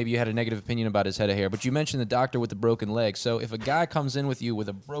 maybe you had a negative opinion about his head of hair, but you mentioned the doctor with the broken leg. So if a guy comes in with you with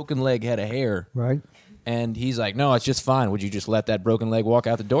a broken leg head of hair, Right. and he's like, no, it's just fine, would you just let that broken leg walk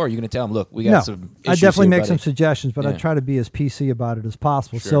out the door? Or are you going to tell him, look, we got No, some I issues definitely here, make buddy. some suggestions, but I Yeah. try to be as PC about it as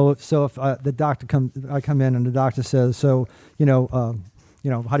possible. Sure. So if the doctor I come in and the doctor says, so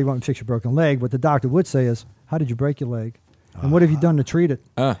how do you want me to fix your broken leg? What the doctor would say is, how did you break your leg, and what have you done to treat it,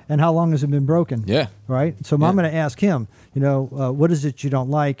 and how long has it been broken? Yeah. Right. So Yeah. I'm going to ask him, what is it you don't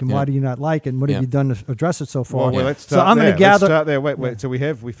like, and why Yeah. do you not like it, and what Yeah. have you done to address it so far? Well, let's so start I'm there. going to gather. Let's start there. Wait. So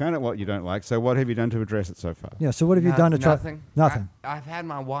we found out what you don't like. So what have you done to address it so far? Yeah. So what have you done to try? Nothing. Nothing. I've had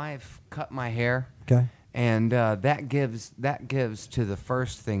my wife cut my hair. Okay. And that gives to the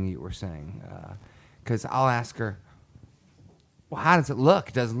first thing you were saying, because I'll ask her, well, how does it look?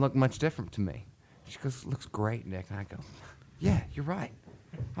 It doesn't look much different to me. She goes, it looks great, Nick. And I go, yeah, you're right.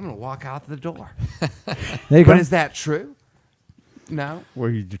 I'm going to walk out the door. There you But go. is that true? No. Well,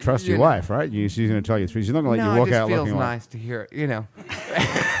 you trust your You know. wife, right? She's going to tell you the truth. She's not going to let No, you walk it just out feels looking nice to hear it,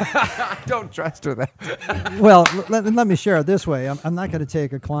 I don't trust her that. Well, let me share it this way. I'm not going to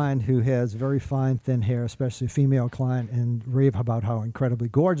take a client who has very fine, thin hair, especially a female client, and rave about how incredibly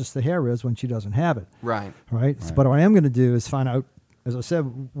gorgeous the hair is when she doesn't have it. Right. Right? But what I am going to do is find out, as I said,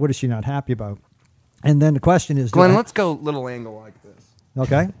 what is she not happy about? And then the question is, Glenn, let's go little angle like this.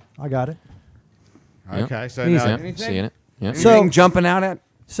 Okay, I got it. like. Okay, so Easy. now Yeah, Anything? seeing it. Yeah. So- Anything jumping out at?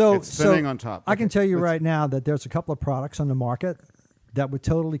 So, it's spinning on top. I can Okay, tell you let's- right now that there's a couple of products on the market that would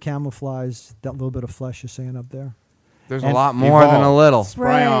totally camouflage that little bit of flesh you're seeing up there. There's a And- lot more than a Evolve. little.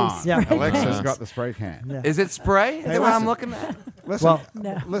 Spray on. Yeah. Alexa's paint. got the spray can. Yeah. Is it spray? That's what I'm looking at. Listen, Well-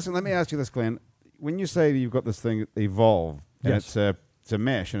 No. listen. Let me ask you this, Glenn. When you say that you've got this thing Evolve, and Yes. it's a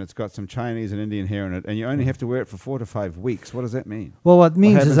mesh, and it's got some Chinese and Indian hair in it, and you only have to wear it for 4 to 5 weeks. What does that mean? Well, what it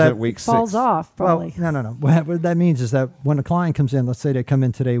means happens is that at week Falls 6? off, probably. Well, no. What that means is that when a client comes in, let's say they come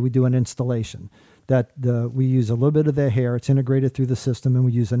in today, we do an installation. We use a little bit of their hair. It's integrated through the system, and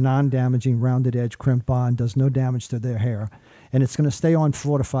we use a non-damaging rounded edge crimp bond. Does no damage to their hair, and it's going to stay on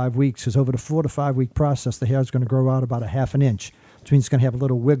 4 to 5 weeks. Because over the 4 to 5 week process, the hair is going to grow out about a half an inch, which means it's going to have a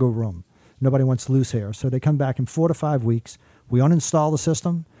little wiggle room. Nobody wants loose hair, so they come back in 4 to 5 weeks. We uninstall the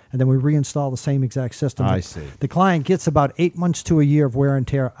system, and then we reinstall the same exact system. I see. The client gets about 8 months to a year of wear and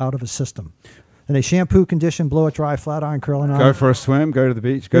tear out of a system. And they shampoo, condition, blow it dry, flat iron, curling iron. Go for a swim. Go to the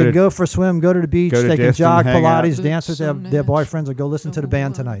beach. They can go for a swim, go to the beach, go to they can Destin, jog, hang out. Pilates, dance with their boyfriends, or go listen to the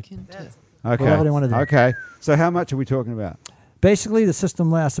band tonight. Okay. Whatever they wanna do. Okay. So how much are we talking about? Basically, the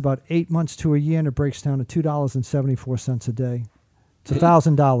system lasts about 8 months to a year, and it breaks down to $2.74 a day. It's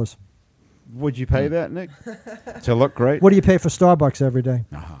 $1,000. Would you pay that, Nick? To look great? What do you pay for Starbucks every day?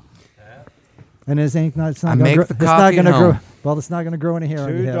 Uh-huh. And it's not I gonna make grow, the it's not coffee going to at grow. home. Well, it's not going to grow any hair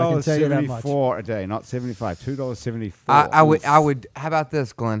on your head. I can tell you that much. $2.74 a day, not 75. $2.74. I would. How about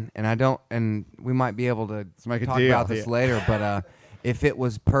this, Glenn? And we might be able to make a talk deal about this here. later. But if it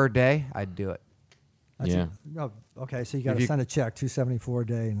was per day, I'd do it. Yeah. Oh, okay, so you got If to you- send a check, $2.74 a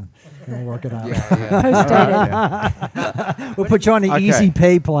day, and we'll work it out. Post-dated. We'll put you on the Okay. easy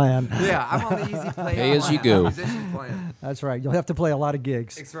pay plan. Yeah, I'm on the easy play. Pay as you go. Musician plan. That's right. You'll have to play a lot of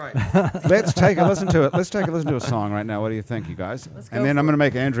gigs. That's right. Let's take a listen to it. Let's take a listen to a song right now. What do you think, you guys? And then I'm going to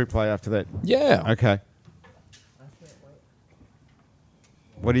make Andrew play after that. Yeah. Okay.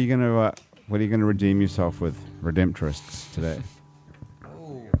 What are you going to redeem yourself with, Redemptorists, today?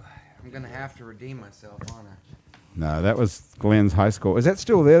 Oh, I'm gonna have to redeem myself, aren't I? No, that was Glenn's high school. Is that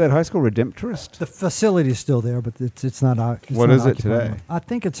still there, that high school, Redemptorist? The facility's still there, but it's not out. What is it today? I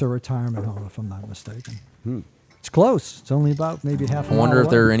think it's a retirement home, if I'm not mistaken. Hmm. It's close. It's only about maybe half I an wonder hour if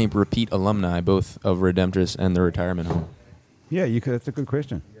there are away. any repeat alumni, both of Redemptorist and the retirement home. Yeah, you could. That's a good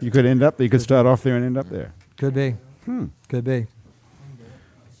question. You could end up. You could start off there and end up there. Could be. Could be.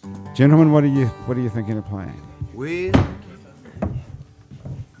 Gentlemen, what are you thinking of playing? Well,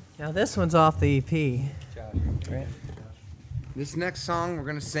 Now this one's off the EP. this next song we're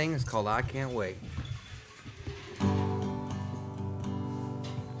gonna sing is called "I Can't Wait."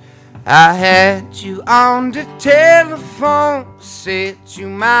 I had you on the telephone, said you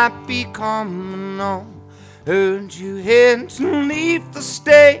might be coming on. Heard you heading to leave the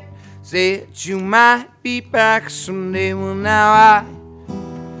state, said you might be back someday. Well, now I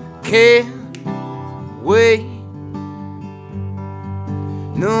can't wait.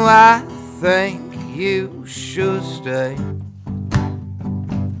 No, I think you should stay.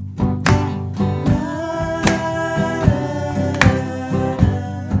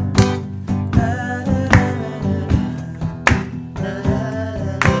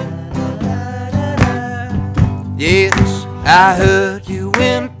 Yes, I heard you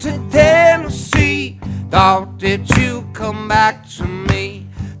went to Tennessee. Thought that you'd come back to me.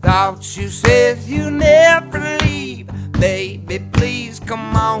 Thought you said you never leave. Baby, please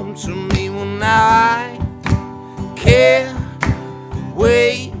come on to me. Well, now I can't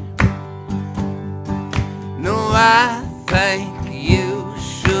wait. No, I think you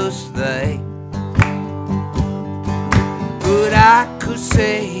should stay. But I could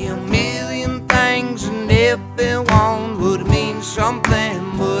say a million things and everyone would mean something,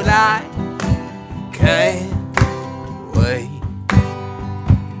 but I can't wait.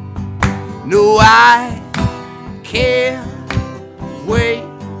 No, I can't wait.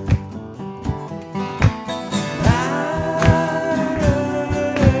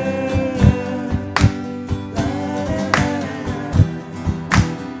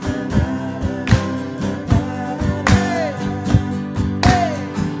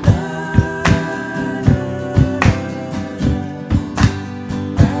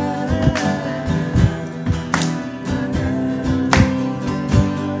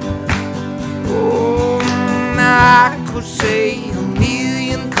 Oh, now I could say a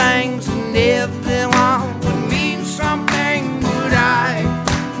million things and everyone would mean something, but I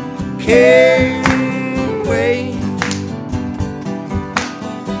can't wait.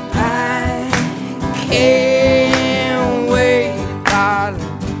 I can't wait, darling.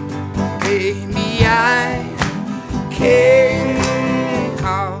 Baby, I can't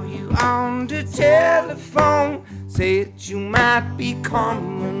call you on the telephone. Said you might be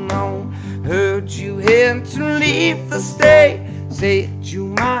coming on. Heard you had to leave the state. Said you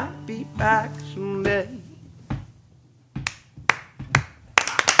might be back someday.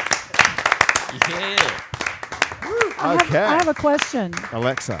 Yeah. Okay. I have a question.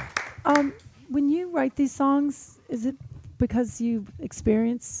 Alexa. When you write these songs, is it because you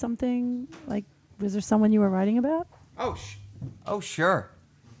experienced something? Like, was there someone you were writing about? Oh, sure.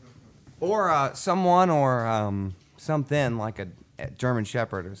 Or someone or something like a German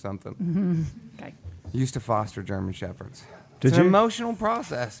Shepherd or something. Okay. Used to foster German Shepherds. Did it's an you? emotional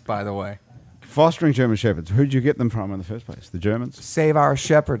process, by the way. Fostering German Shepherds. Who'd you get them from in the first place? The Germans? Save our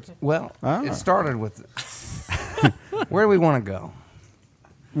shepherds. Well, Ah. it started with. Where do we want to go?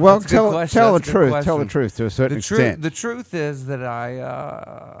 Well, That's a good question. tell the That's a good truth. Tell the question. truth to a certain extent. The truth is that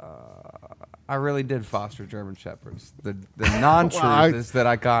I really did foster German Shepherds. The non-truth is that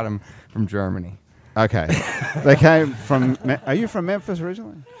I got them from Germany. Okay. They came from. Are you from Memphis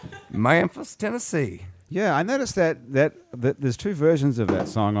originally? Memphis, Tennessee. Yeah, I noticed that there's two versions of that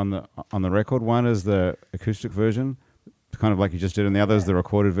song on the record. One is the acoustic version, kind of like you just did, and the other is the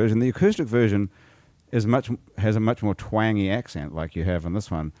recorded version. The acoustic version has a much more twangy accent, like you have in this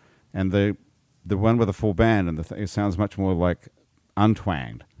one, and the one with the full band and it sounds much more like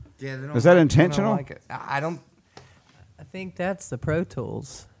untwanged. Yeah, they don't Is that like- intentional? They don't like it. I don't. I think that's the Pro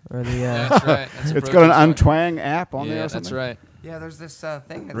Tools or the. That's right. That's a It's Pro got an Tools song. untwang app on there. Yeah, Or that's something? right. Yeah, there's this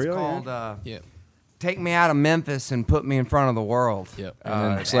thing that's Really? called Yeah. "Take Me Out of Memphis and Put Me in Front of the World." Yep.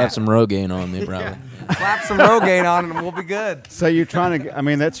 And then slap app. some Rogaine on me, probably. Slap some Rogaine on it and we'll be good. So you're trying to. I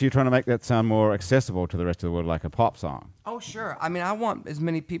mean, you're trying to make that sound more accessible to the rest of the world, like a pop song. Oh, sure. I mean, I want as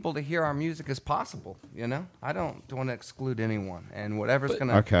many people to hear our music as possible, you know? I don't want to exclude anyone. And whatever's going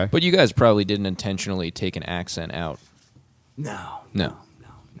to... Okay. But you guys probably didn't intentionally take an accent out. No. No.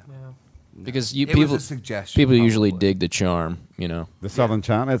 Because It people was a suggestion. people usually probably. dig the charm, you know. The Southern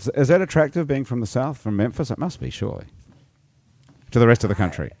charm. Is that attractive, being from the South, from Memphis? It must be, surely. To the rest of the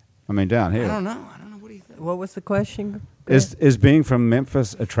country. I mean, down here. I don't know. What do you think? What was the question? Is being from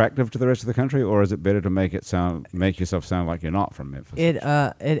Memphis attractive to the rest of the country, or is it better to make yourself sound like you're not from Memphis?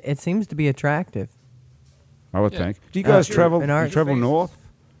 It seems to be attractive. I would Yeah. think. Do you guys Sure. travel? In You our- travel north?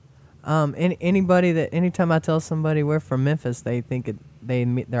 Anytime I tell somebody we're from Memphis, they think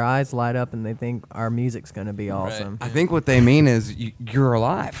their eyes light up and they think our music's going to be awesome. I think what they mean is you're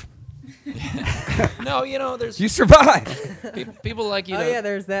alive. No, you know, there's You survived. people like you. Oh to- yeah,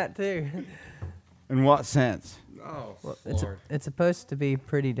 there's that too. In what sense? Oh, It's supposed to be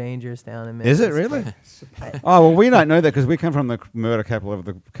pretty dangerous down in Memphis. Is it really? Oh well, we don't know that because we come from the murder capital of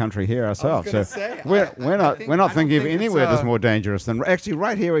the country here ourselves. gonna So say, we're not I we're not don't thinking of think it's, anywhere that's more dangerous than actually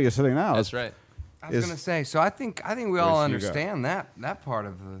right here where you're sitting now. That's right. I was Is- going to say, so I think we all Where's Hugo? understand that part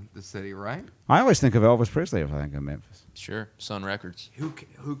of the city, right? I always think of Elvis Presley if I think of Memphis. Sure. Sun Records.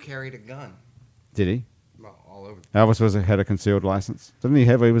 Who carried a gun? Did he? Well, all over. Elvis had a concealed license. Didn't he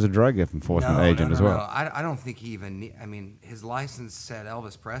have? He was a drug enforcement agent as well. No. I don't think he even. I mean, his license said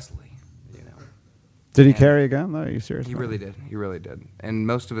Elvis Presley. You know, Did he And- carry a gun though? Are you serious? he about really did. He really did. And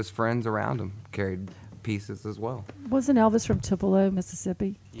most of his friends around him carried pieces as well. Wasn't Elvis from Tupelo,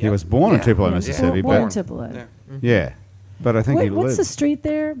 Mississippi? He was born in Yeah. Tupelo, Yeah. Mississippi, Born in but Tupelo. Yeah. yeah, but I think he What's lived. the street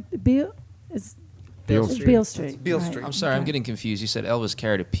there? Beale? Beale It's Street. Beale Street. Beale right. Street. I'm sorry, I'm Okay. getting confused. You said Elvis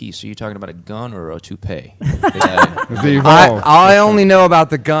carried a piece. Are you talking about a gun or a toupee? Is that- The Evolve. I only know about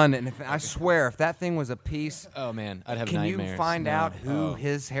the gun, and I swear, if that thing was a piece, oh man, I'd have can nightmares. you find No. out who Oh.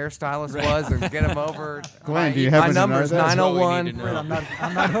 his hairstylist was and get him over? Glenn, do you my happen to know number's that? That's what we 901. need to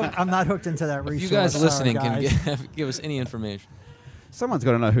know. I'm not hooked into that If resource. you guys Sorry, listening guys. can give us any information. Someone's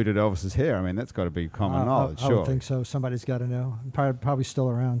got to know who did Elvis's hair. I mean, that's got to be common knowledge, I sure. would think so. Somebody's got to know. Probably still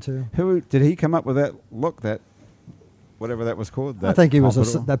around too. Who did he come up with that look? That whatever that was called. I think he was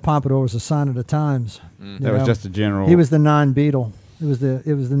pompadour? that pompadour was a sign of the times. you That was know. just a general. He was the non-Beatle. It was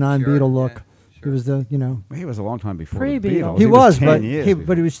the non-Beatle Sure, look. yeah, It was the He was a long time before Pre-Beatles. the Beatles. He was, 10 but years he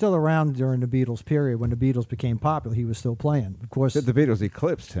before. was still around during the Beatles period when the Beatles became popular. He was still playing, of course. The Beatles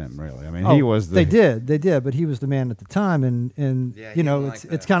eclipsed him, really. I mean, Oh, he was the. they did, but he was the man at the time, and Yeah, he you know, didn't it's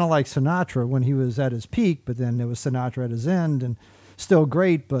like it's that. kind of like Sinatra when he was at his peak, but then there was Sinatra at his end, and still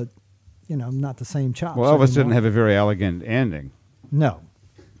great, but you know, not the same chops. Well, Elvis didn't anymore. have a very elegant ending. No.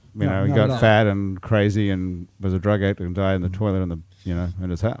 You know, he no, got no. fat and crazy and was a drug addict and died in the toilet in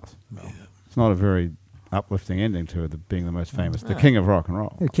his house. It's not a very uplifting ending to it, being the most famous, the king of rock and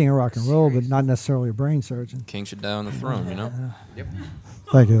roll. Yeah, king of rock and roll, but not necessarily a brain surgeon. King should die on the throne, you know.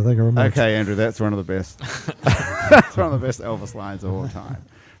 Thank you very much. Okay, Andrew, that's one of the best. That's one of the best Elvis lines of all time,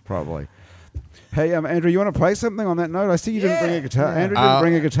 probably. Hey, Andrew, you want to play something on that note? I see you didn't bring a guitar. Andrew didn't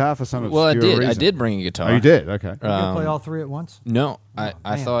bring a guitar for some Well, I obscure did. reason. I did bring a guitar. Oh, you did? Okay. You gonna play all three at once? No, I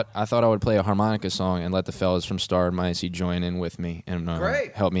man. thought I would play a harmonica song and let the fellas from Star and Mighty join in with me and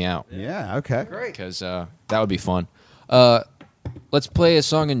Great. help me out Yeah, okay. Great. because that would be fun. let's play a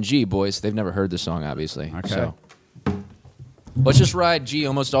song in G, boys. They've never heard the song, obviously. Okay. So let's just ride G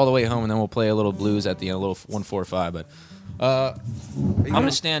almost all the way home, and then we'll play a little blues at the end, a little 1-4-5. But I'm going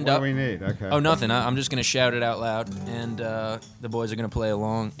to stand What up. do we need? Okay. Oh, nothing. I'm just going to shout it out loud, and the boys are going to play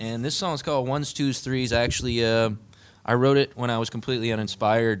along. And this song's called Ones, Twos, Threes. Actually, I wrote it when I was completely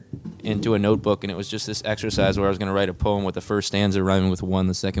uninspired into a notebook, and it was just this exercise where I was going to write a poem with the first stanza rhyming with 1,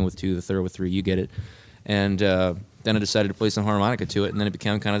 the second with 2, the third with 3. You get it. And then I decided to play some harmonica to it, and then it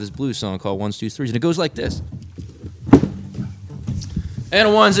became kind of this blues song called Ones, Twos, Threes. And it goes like this. And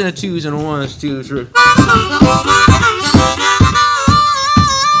a 1s and a 2s and a 1s, 2s, 3.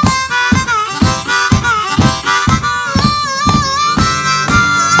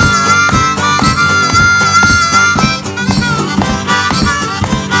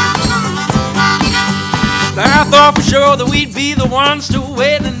 I thought for sure that we'd be the ones to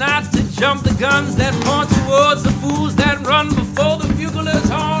wait and not to jump the guns that point towards the fools that run before the bugler's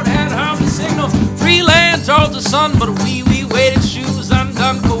horn had hummed the signal. Free land towards the sun, but we waited, shoes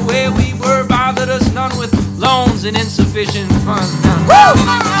undone, for where we were bothered us none with loans and insufficient funds.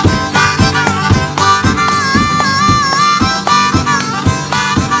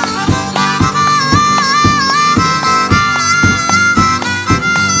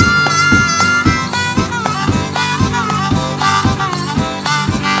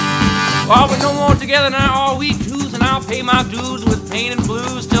 Are we no more together now? Are we twos? And I'll pay my dues with pain and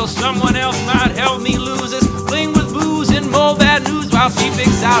blues till someone else might help me lose this fling with booze and more bad news while she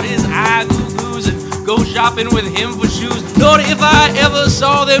picks out his eye goo-goos and go shopping with him for shoes. Lord, if I ever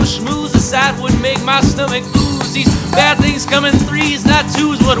saw them schmooze, the sight would make my stomach ooze. These bad things come in 3s, not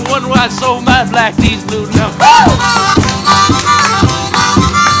 2s, but 1 white soul my black these blue now.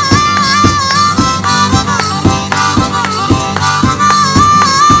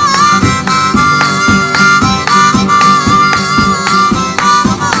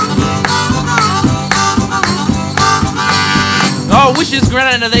 All wishes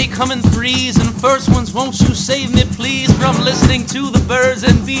granted, they come in 3s, and first ones, won't you save me please from listening to the birds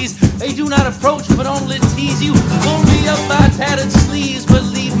and bees? They do not approach but only tease you, pull me up by tattered sleeves, but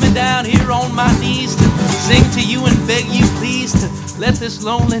leave me down here on my knees to sing to you and beg you please to let this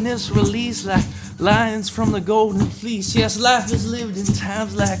loneliness release like lions from the golden fleece. Yes, life is lived in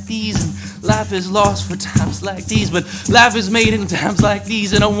times like these, and life is lost for times like these, but life is made in times like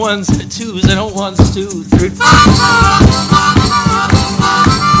these, and a 1s and a 2s and a 1s, 2, 3.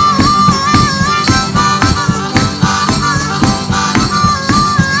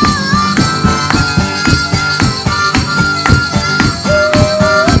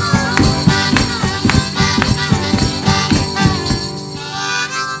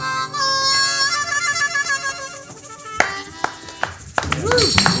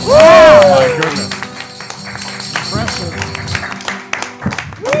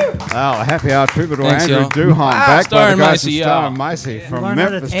 Oh, happy hour troubadour Thanks, Andrew y'all. Duhon, back Star by and the guys Micey, from Star yeah. and Micey from Learned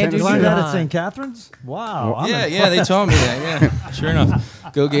Memphis, that at, Andrew learned that Duhon. at St. Catherine's? Wow. I'm Yeah, impressed. they told me that. Yeah, sure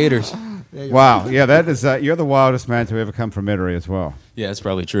enough. Go Gators. Wow, yeah, that is you're the wildest man to ever come from Metairie as well. Yeah, that's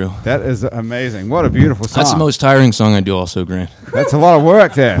probably true. That is amazing. What a beautiful song. That's the most tiring song I do, also, Grant. That's a lot of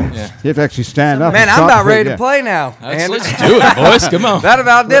work there. Yeah. You have to actually stand up. Man, and I'm start about the ready thing, to play now. And Let's do it, boys. Come on. that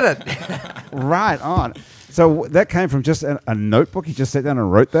about did it. Right on. So that came from just a notebook? You just sat down and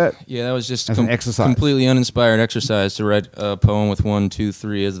wrote that? Yeah, that was just As an exercise. completely uninspired exercise to write a poem with 1, 2,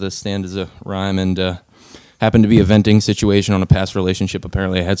 3 as the stanza rhyme, and happened to be a venting situation on a past relationship.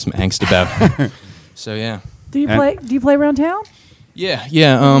 Apparently, I had some angst about. So yeah. Do you play around town? Yeah.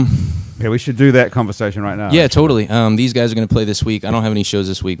 Yeah, we should do that conversation right now. Yeah, totally. These guys are going to play this week. I don't have any shows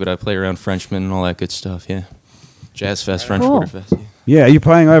this week, but I play around Frenchmen and all that good stuff. Yeah, Jazz Fest, French Cool. Quarter Fest. Yeah. Yeah, are you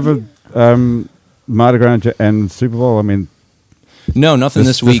playing over Mardi Gras and Super Bowl? I mean, No, nothing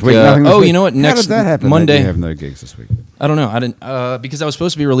this week. nothing this week? You know what? How Next did that happen? Monday. You have no gigs this week. I don't know. I didn't because I was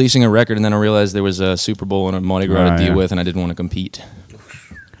supposed to be releasing a record, and then I realized there was a Super Bowl and a Mardi Gras to Oh, deal yeah. with, and I didn't want to compete.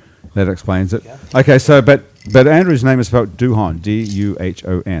 That explains it. Okay, so but Andrew's name is spelled Duhon,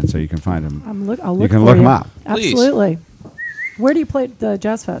 D-U-H-O-N, so you can find him. I'll look You can for look you. him up. Please. Absolutely. Where do you play at the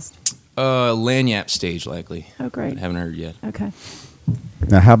Jazz Fest? Lanyap stage, likely. Oh, great. I haven't heard yet. Okay.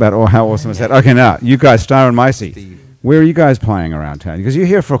 Now, how awesome is that? Okay, now you guys, Star and Micey, where are you guys playing around town? Because you're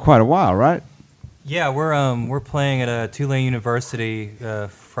here for quite a while, right? Yeah, we're playing at Tulane University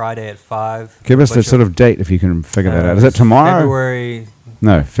Friday at 5. Give us the sort of date if you can figure that out. Is it tomorrow? February.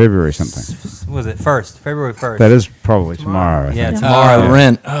 No, February something. Was it 1st? February 1st. That is probably tomorrow. I Yeah, think. tomorrow.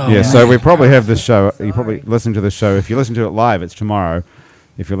 Rent. Oh, Yeah, so we probably have this show. You probably listen to the show. If you listen to it live, it's tomorrow.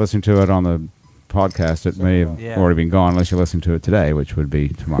 If you listen to it on the podcast, it may have Yeah. already been gone, unless you listen to it today, which would be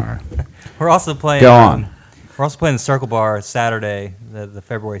tomorrow. We're also playing. Go on. We're also playing the Circle Bar Saturday, the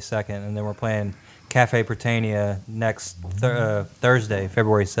February 2nd, and then we're playing Cafe Britannia next Thursday,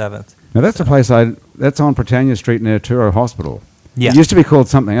 February 7th. Now that's a place that's on Britannia Street near Truro Hospital. Yeah. It used to be called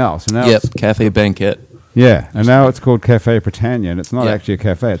something else. And now Yep, Cafe Banquet. Yeah, and now it's called Cafe Britannia, and it's not Yeah. actually a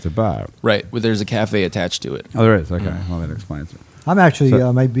cafe; it's a bar. Right, well, there's a cafe attached to it. Oh, there is. Okay, well that explains it. I'm actually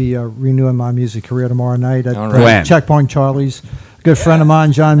So- maybe renewing my music career tomorrow night at All right. When? Checkpoint Charlie's. A good friend of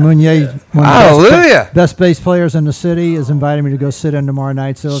mine, John Munier, one of the Hallelujah. best bass players in the city, is inviting me to go sit in tomorrow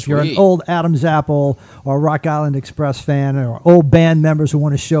night. So if you're an Sweet. old Adam's Apple or Rock Island Express fan or old band members who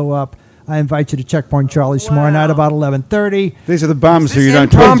want to show up, I invite you to Checkpoint Charlie's tomorrow night about 11:30. These are the bums who this you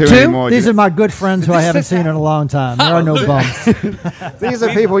don't talk to impromptu? anymore. These are my good friends who I haven't seen in a long time. There are no bums. These are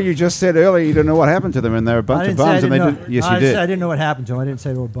people you just said earlier you don't know what happened to them, and they're a bunch of bums, and they did. Yes, you I did. didn't know what happened to them. I didn't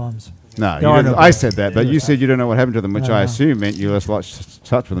say they were bums. No, There you are didn't. no I bums. said that, but you said you don't know what happened to them, which I No. assume meant you lost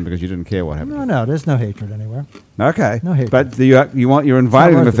touch with them because you didn't care what happened. No, there's no hatred anywhere. Okay, No hatred. but you're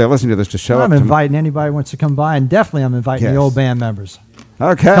inviting them worth if they're listening to this to show I'm up. inviting anybody who wants to come by, and definitely I'm inviting Yes. the old band members.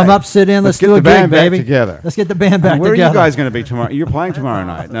 Okay, Come up, sit in. Let's get do the a band gig, back baby. together. Let's get the band back And where together. are you guys going to be tomorrow? You're playing tomorrow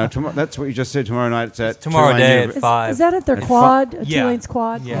night. No, that's what you just said. Tomorrow night it's at Tomorrow Tulane day Univ- at 5. Is that at their At quad, Yeah. Tulane's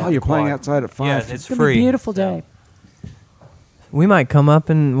quad? Yeah. Oh, you're playing Quad. outside at 5. Yeah, It's it's going to be free. a beautiful day. We might come up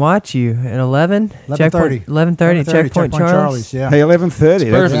and watch you at 11. 11:30. 11:30 Checkpoint Charlie's. Yeah. Hey, 11:30.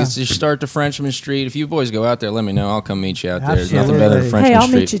 Perfect. Yeah. It's you start to Frenchman Street. If you boys go out there, let me know. I'll come meet you out there. There's nothing Absolutely. better than Frenchman Hey, I'll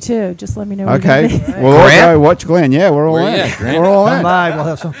Street. meet you too. Just let me know. where Okay, you're gonna be. we'll all Grant? go watch Glenn. Yeah, we're all Where in. you at, Grant? We're all Come in. by. We'll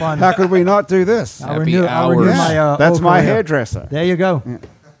have some fun. How could we not do this? I'll Happy renew hours. my. That's old my career. hairdresser. There you go.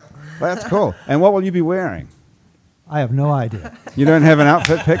 That's cool. And what will you be wearing? I have no idea. You don't have an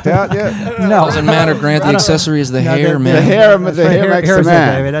outfit picked out yet? No. Doesn't matter, Grant. The accessory is the No, hair, the man. The hair, That's the right. hair makes the Here's it,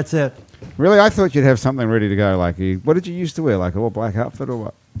 man. baby. That's it. Really, I thought you'd have something ready to go. Like, what did you used to wear? Like a all black outfit or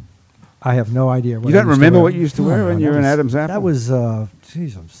what? I have no idea. What You don't I used to remember wear. what you used to wear when that you were in was- Adam's Apple? That was,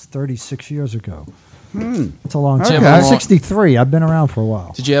 geez, it was 36 years ago. It's a long Okay. time. I'm 63. I've been around for a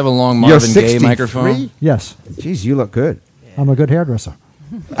while. Did you have a long You're Marvin Gaye 63? microphone? Yes, Jeez, you look good. I'm a good hairdresser.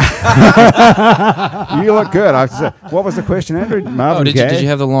 You look good. I have to say. What was the question, Andrew? Marvin Oh, Gaye? did you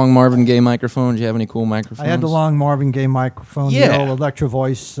have the long Marvin Gaye microphone? Did you have any cool microphones? I had the long Marvin Gaye microphone, Yeah. the old Electro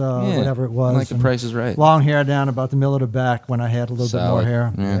Voice, Yeah. whatever it was. Like The and Price is Right. Long hair down about the middle of the back when I had a little bit more Solid.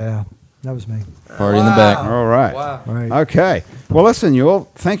 hair. Yeah. That was me. Party in the back. All right. Right. Okay. Well, listen, you all.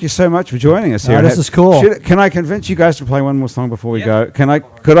 Thank you so much for joining us here. Oh, this is cool. Can I convince you guys to play one more song before we go?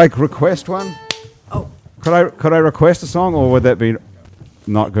 Could I request one? Oh. Could I request a song, or would that be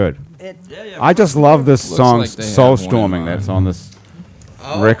not good? I just love this Looks song, like they have Soul one in Storming, mind. that's on this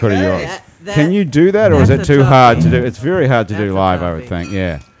record of yours. That- Can you do that, or is it that's a too tough hard to thing. do? It's very hard to do That's a live, I would toughie. think.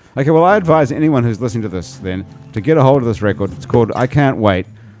 Yeah. Okay. Well, I advise anyone who's listening to this then to get a hold of this record. It's called "I Can't Wait,"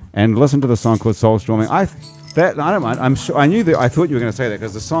 and listen to the song called "Soul Storming." I don't mind. I'm sure. I knew that. I thought you were going to say that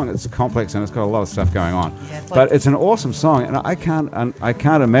because the song is complex and it's got a lot of stuff going on. But it's an awesome song, and I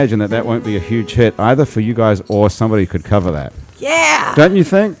can't imagine that won't be a huge hit either for you guys or somebody could cover that. Yeah. Don't you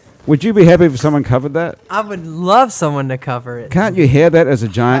think? Would you be happy if someone covered that? I would love someone to cover it. Can't you hear that as a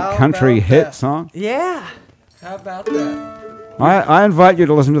giant country hit song? Yeah. How about that? I invite you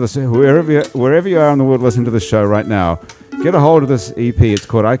to listen to this wherever you are in the world. Listen to this show right now. Get a hold of this EP. It's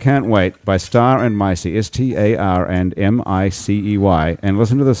called "I Can't Wait" by Star and Micey, STAR and MICEY, and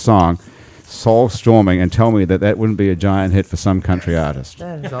listen to the song "Soul Storming" and tell me that wouldn't be a giant hit for some country artist.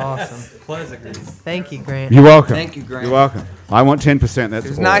 That is awesome. Thank you, Grant. You're welcome. Thank you, Grant. You're welcome. I want 10%. That's It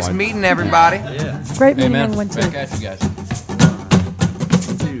was all nice I- meeting everybody. Great Hey, meeting man. everyone too. Back at you guys.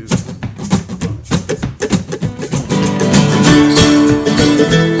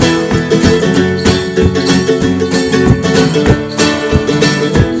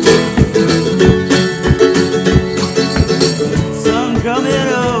 Sun coming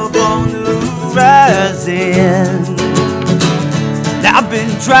up on the horizon. I've been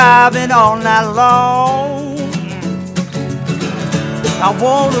driving all night long. I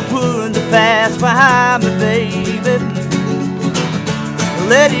wanna put the past behind me, baby.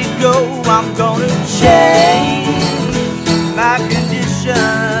 Let it go, I'm gonna change my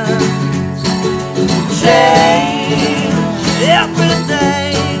condition. Change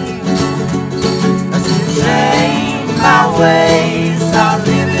everything. Change my ways, I'm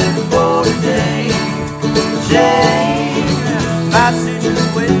living for today. Change my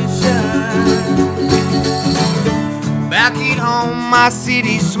situation. Back at home, my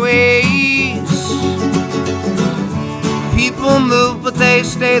city sways. People move, but they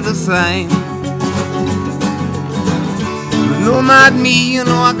stay the same. No, not me, you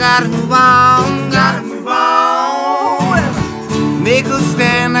know I gotta move on, gotta move on. Make a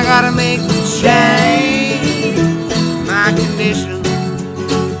stand, I gotta make a change.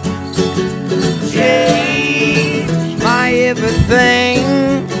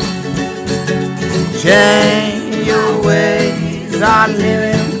 everything. Change your ways, I'm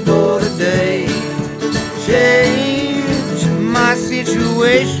living for today. Change my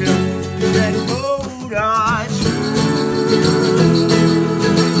situation, that cold heart truth.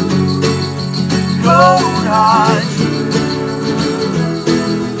 Cold heart truth.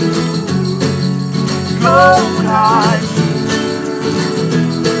 Cold heart truth.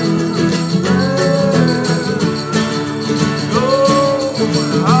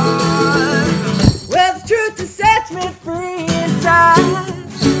 Well, the truth that sets me free inside.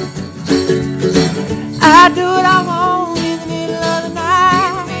 I do what I want in the middle of the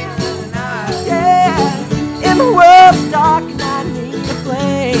night. Yeah, in the world's dark and I need a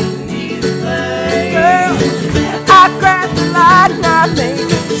flame. Girl, I grab the light and I make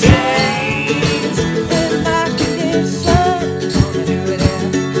a change in my condition. Gonna do it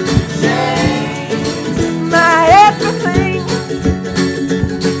and change my everything.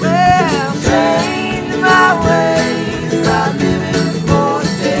 Well, change my ways. I'm living for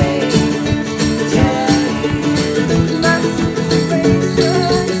today. Change my situation.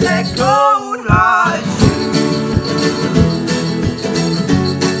 That cold heart.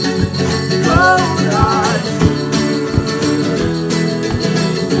 Cold heart.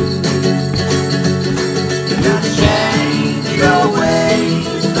 Now change your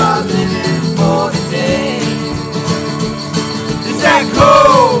ways. I'm living for today. It's that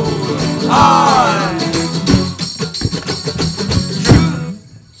cold heart.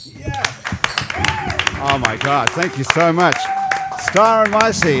 Oh my God, thank you so much. Star and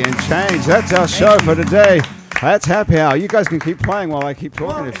Micey and Change. That's our show for today. That's Happy Hour. You guys can keep playing while I keep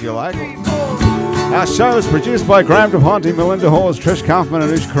talking if you like. Our show is produced by Graham DePonte, Melinda Hawes, Trish Kaufman,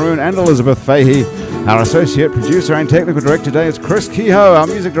 Anush Karoon, and Elizabeth Fahey. Our associate producer and technical director today is Chris Kehoe. Our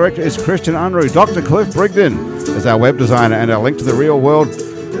music director is Christian Unruh. Dr. Cliff Brigden is our web designer and our link to the real world.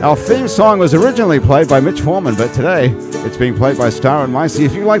 Our theme song was originally played by Mitch Foreman, but today it's being played by Star and Micey.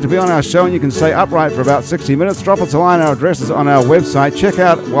 If you'd like to be on our show and you can stay upright for about 60 minutes, drop us a line. Our address is on our website. Check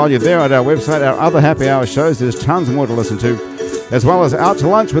out, while you're there at our website, our other Happy Hour shows. There's tons more to listen to, as well as Out to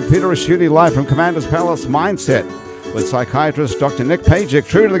Lunch with Peter Raschuti live from Commander's Palace, Mindset with psychiatrist Dr. Nick Pajic,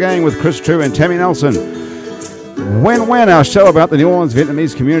 True to the Gang with Chris True and Tammy Nelson. When, our show about the New Orleans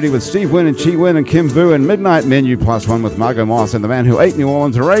Vietnamese community with Steve Wynn and Chi Wynn and Kim Vu, and Midnight Menu +1 with Margot Moss and the man who ate New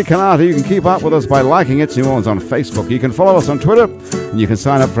Orleans, Ray Canata. You can keep up with us by liking It's New Orleans on Facebook. You can follow us on Twitter, and you can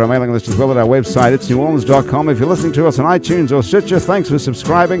sign up for our mailing list as well at our website, itsneworleans.com. If you're listening to us on iTunes or Stitcher, thanks for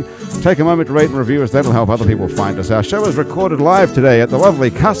subscribing. Take a moment to rate and review us. That'll help other people find us. Our show is recorded live today at the lovely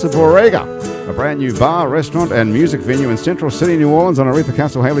Casa Borrega, a brand new bar, restaurant, and music venue in Central City, New Orleans on Aretha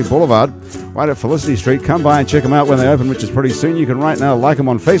Castle Haley Boulevard, right at Felicity Street. Come by and check them out when they open, which is pretty soon. You can right now like them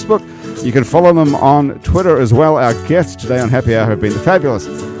on Facebook. You can follow them on Twitter as well. Our guests today on Happy Hour have been the fabulous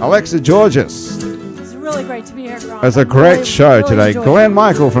Alexa Georges. It's really great to be here, Grant. It's a great show today. Glenn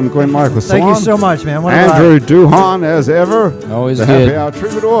Michael from Glenn Michael Salon. Thank you so much, man. What Andrew Duhan, as ever. Always the good. Happy Hour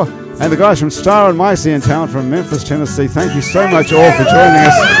Troubadour. And the guys from Star and Micey in town from Memphis, Tennessee. Thank you so much all for joining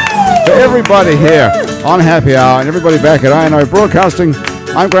us. To everybody here on Happy Hour and everybody back at INO Broadcasting,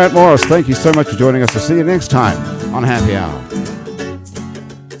 I'm Grant Morris. Thank you so much for joining us. We'll see you next time on Happy Hour.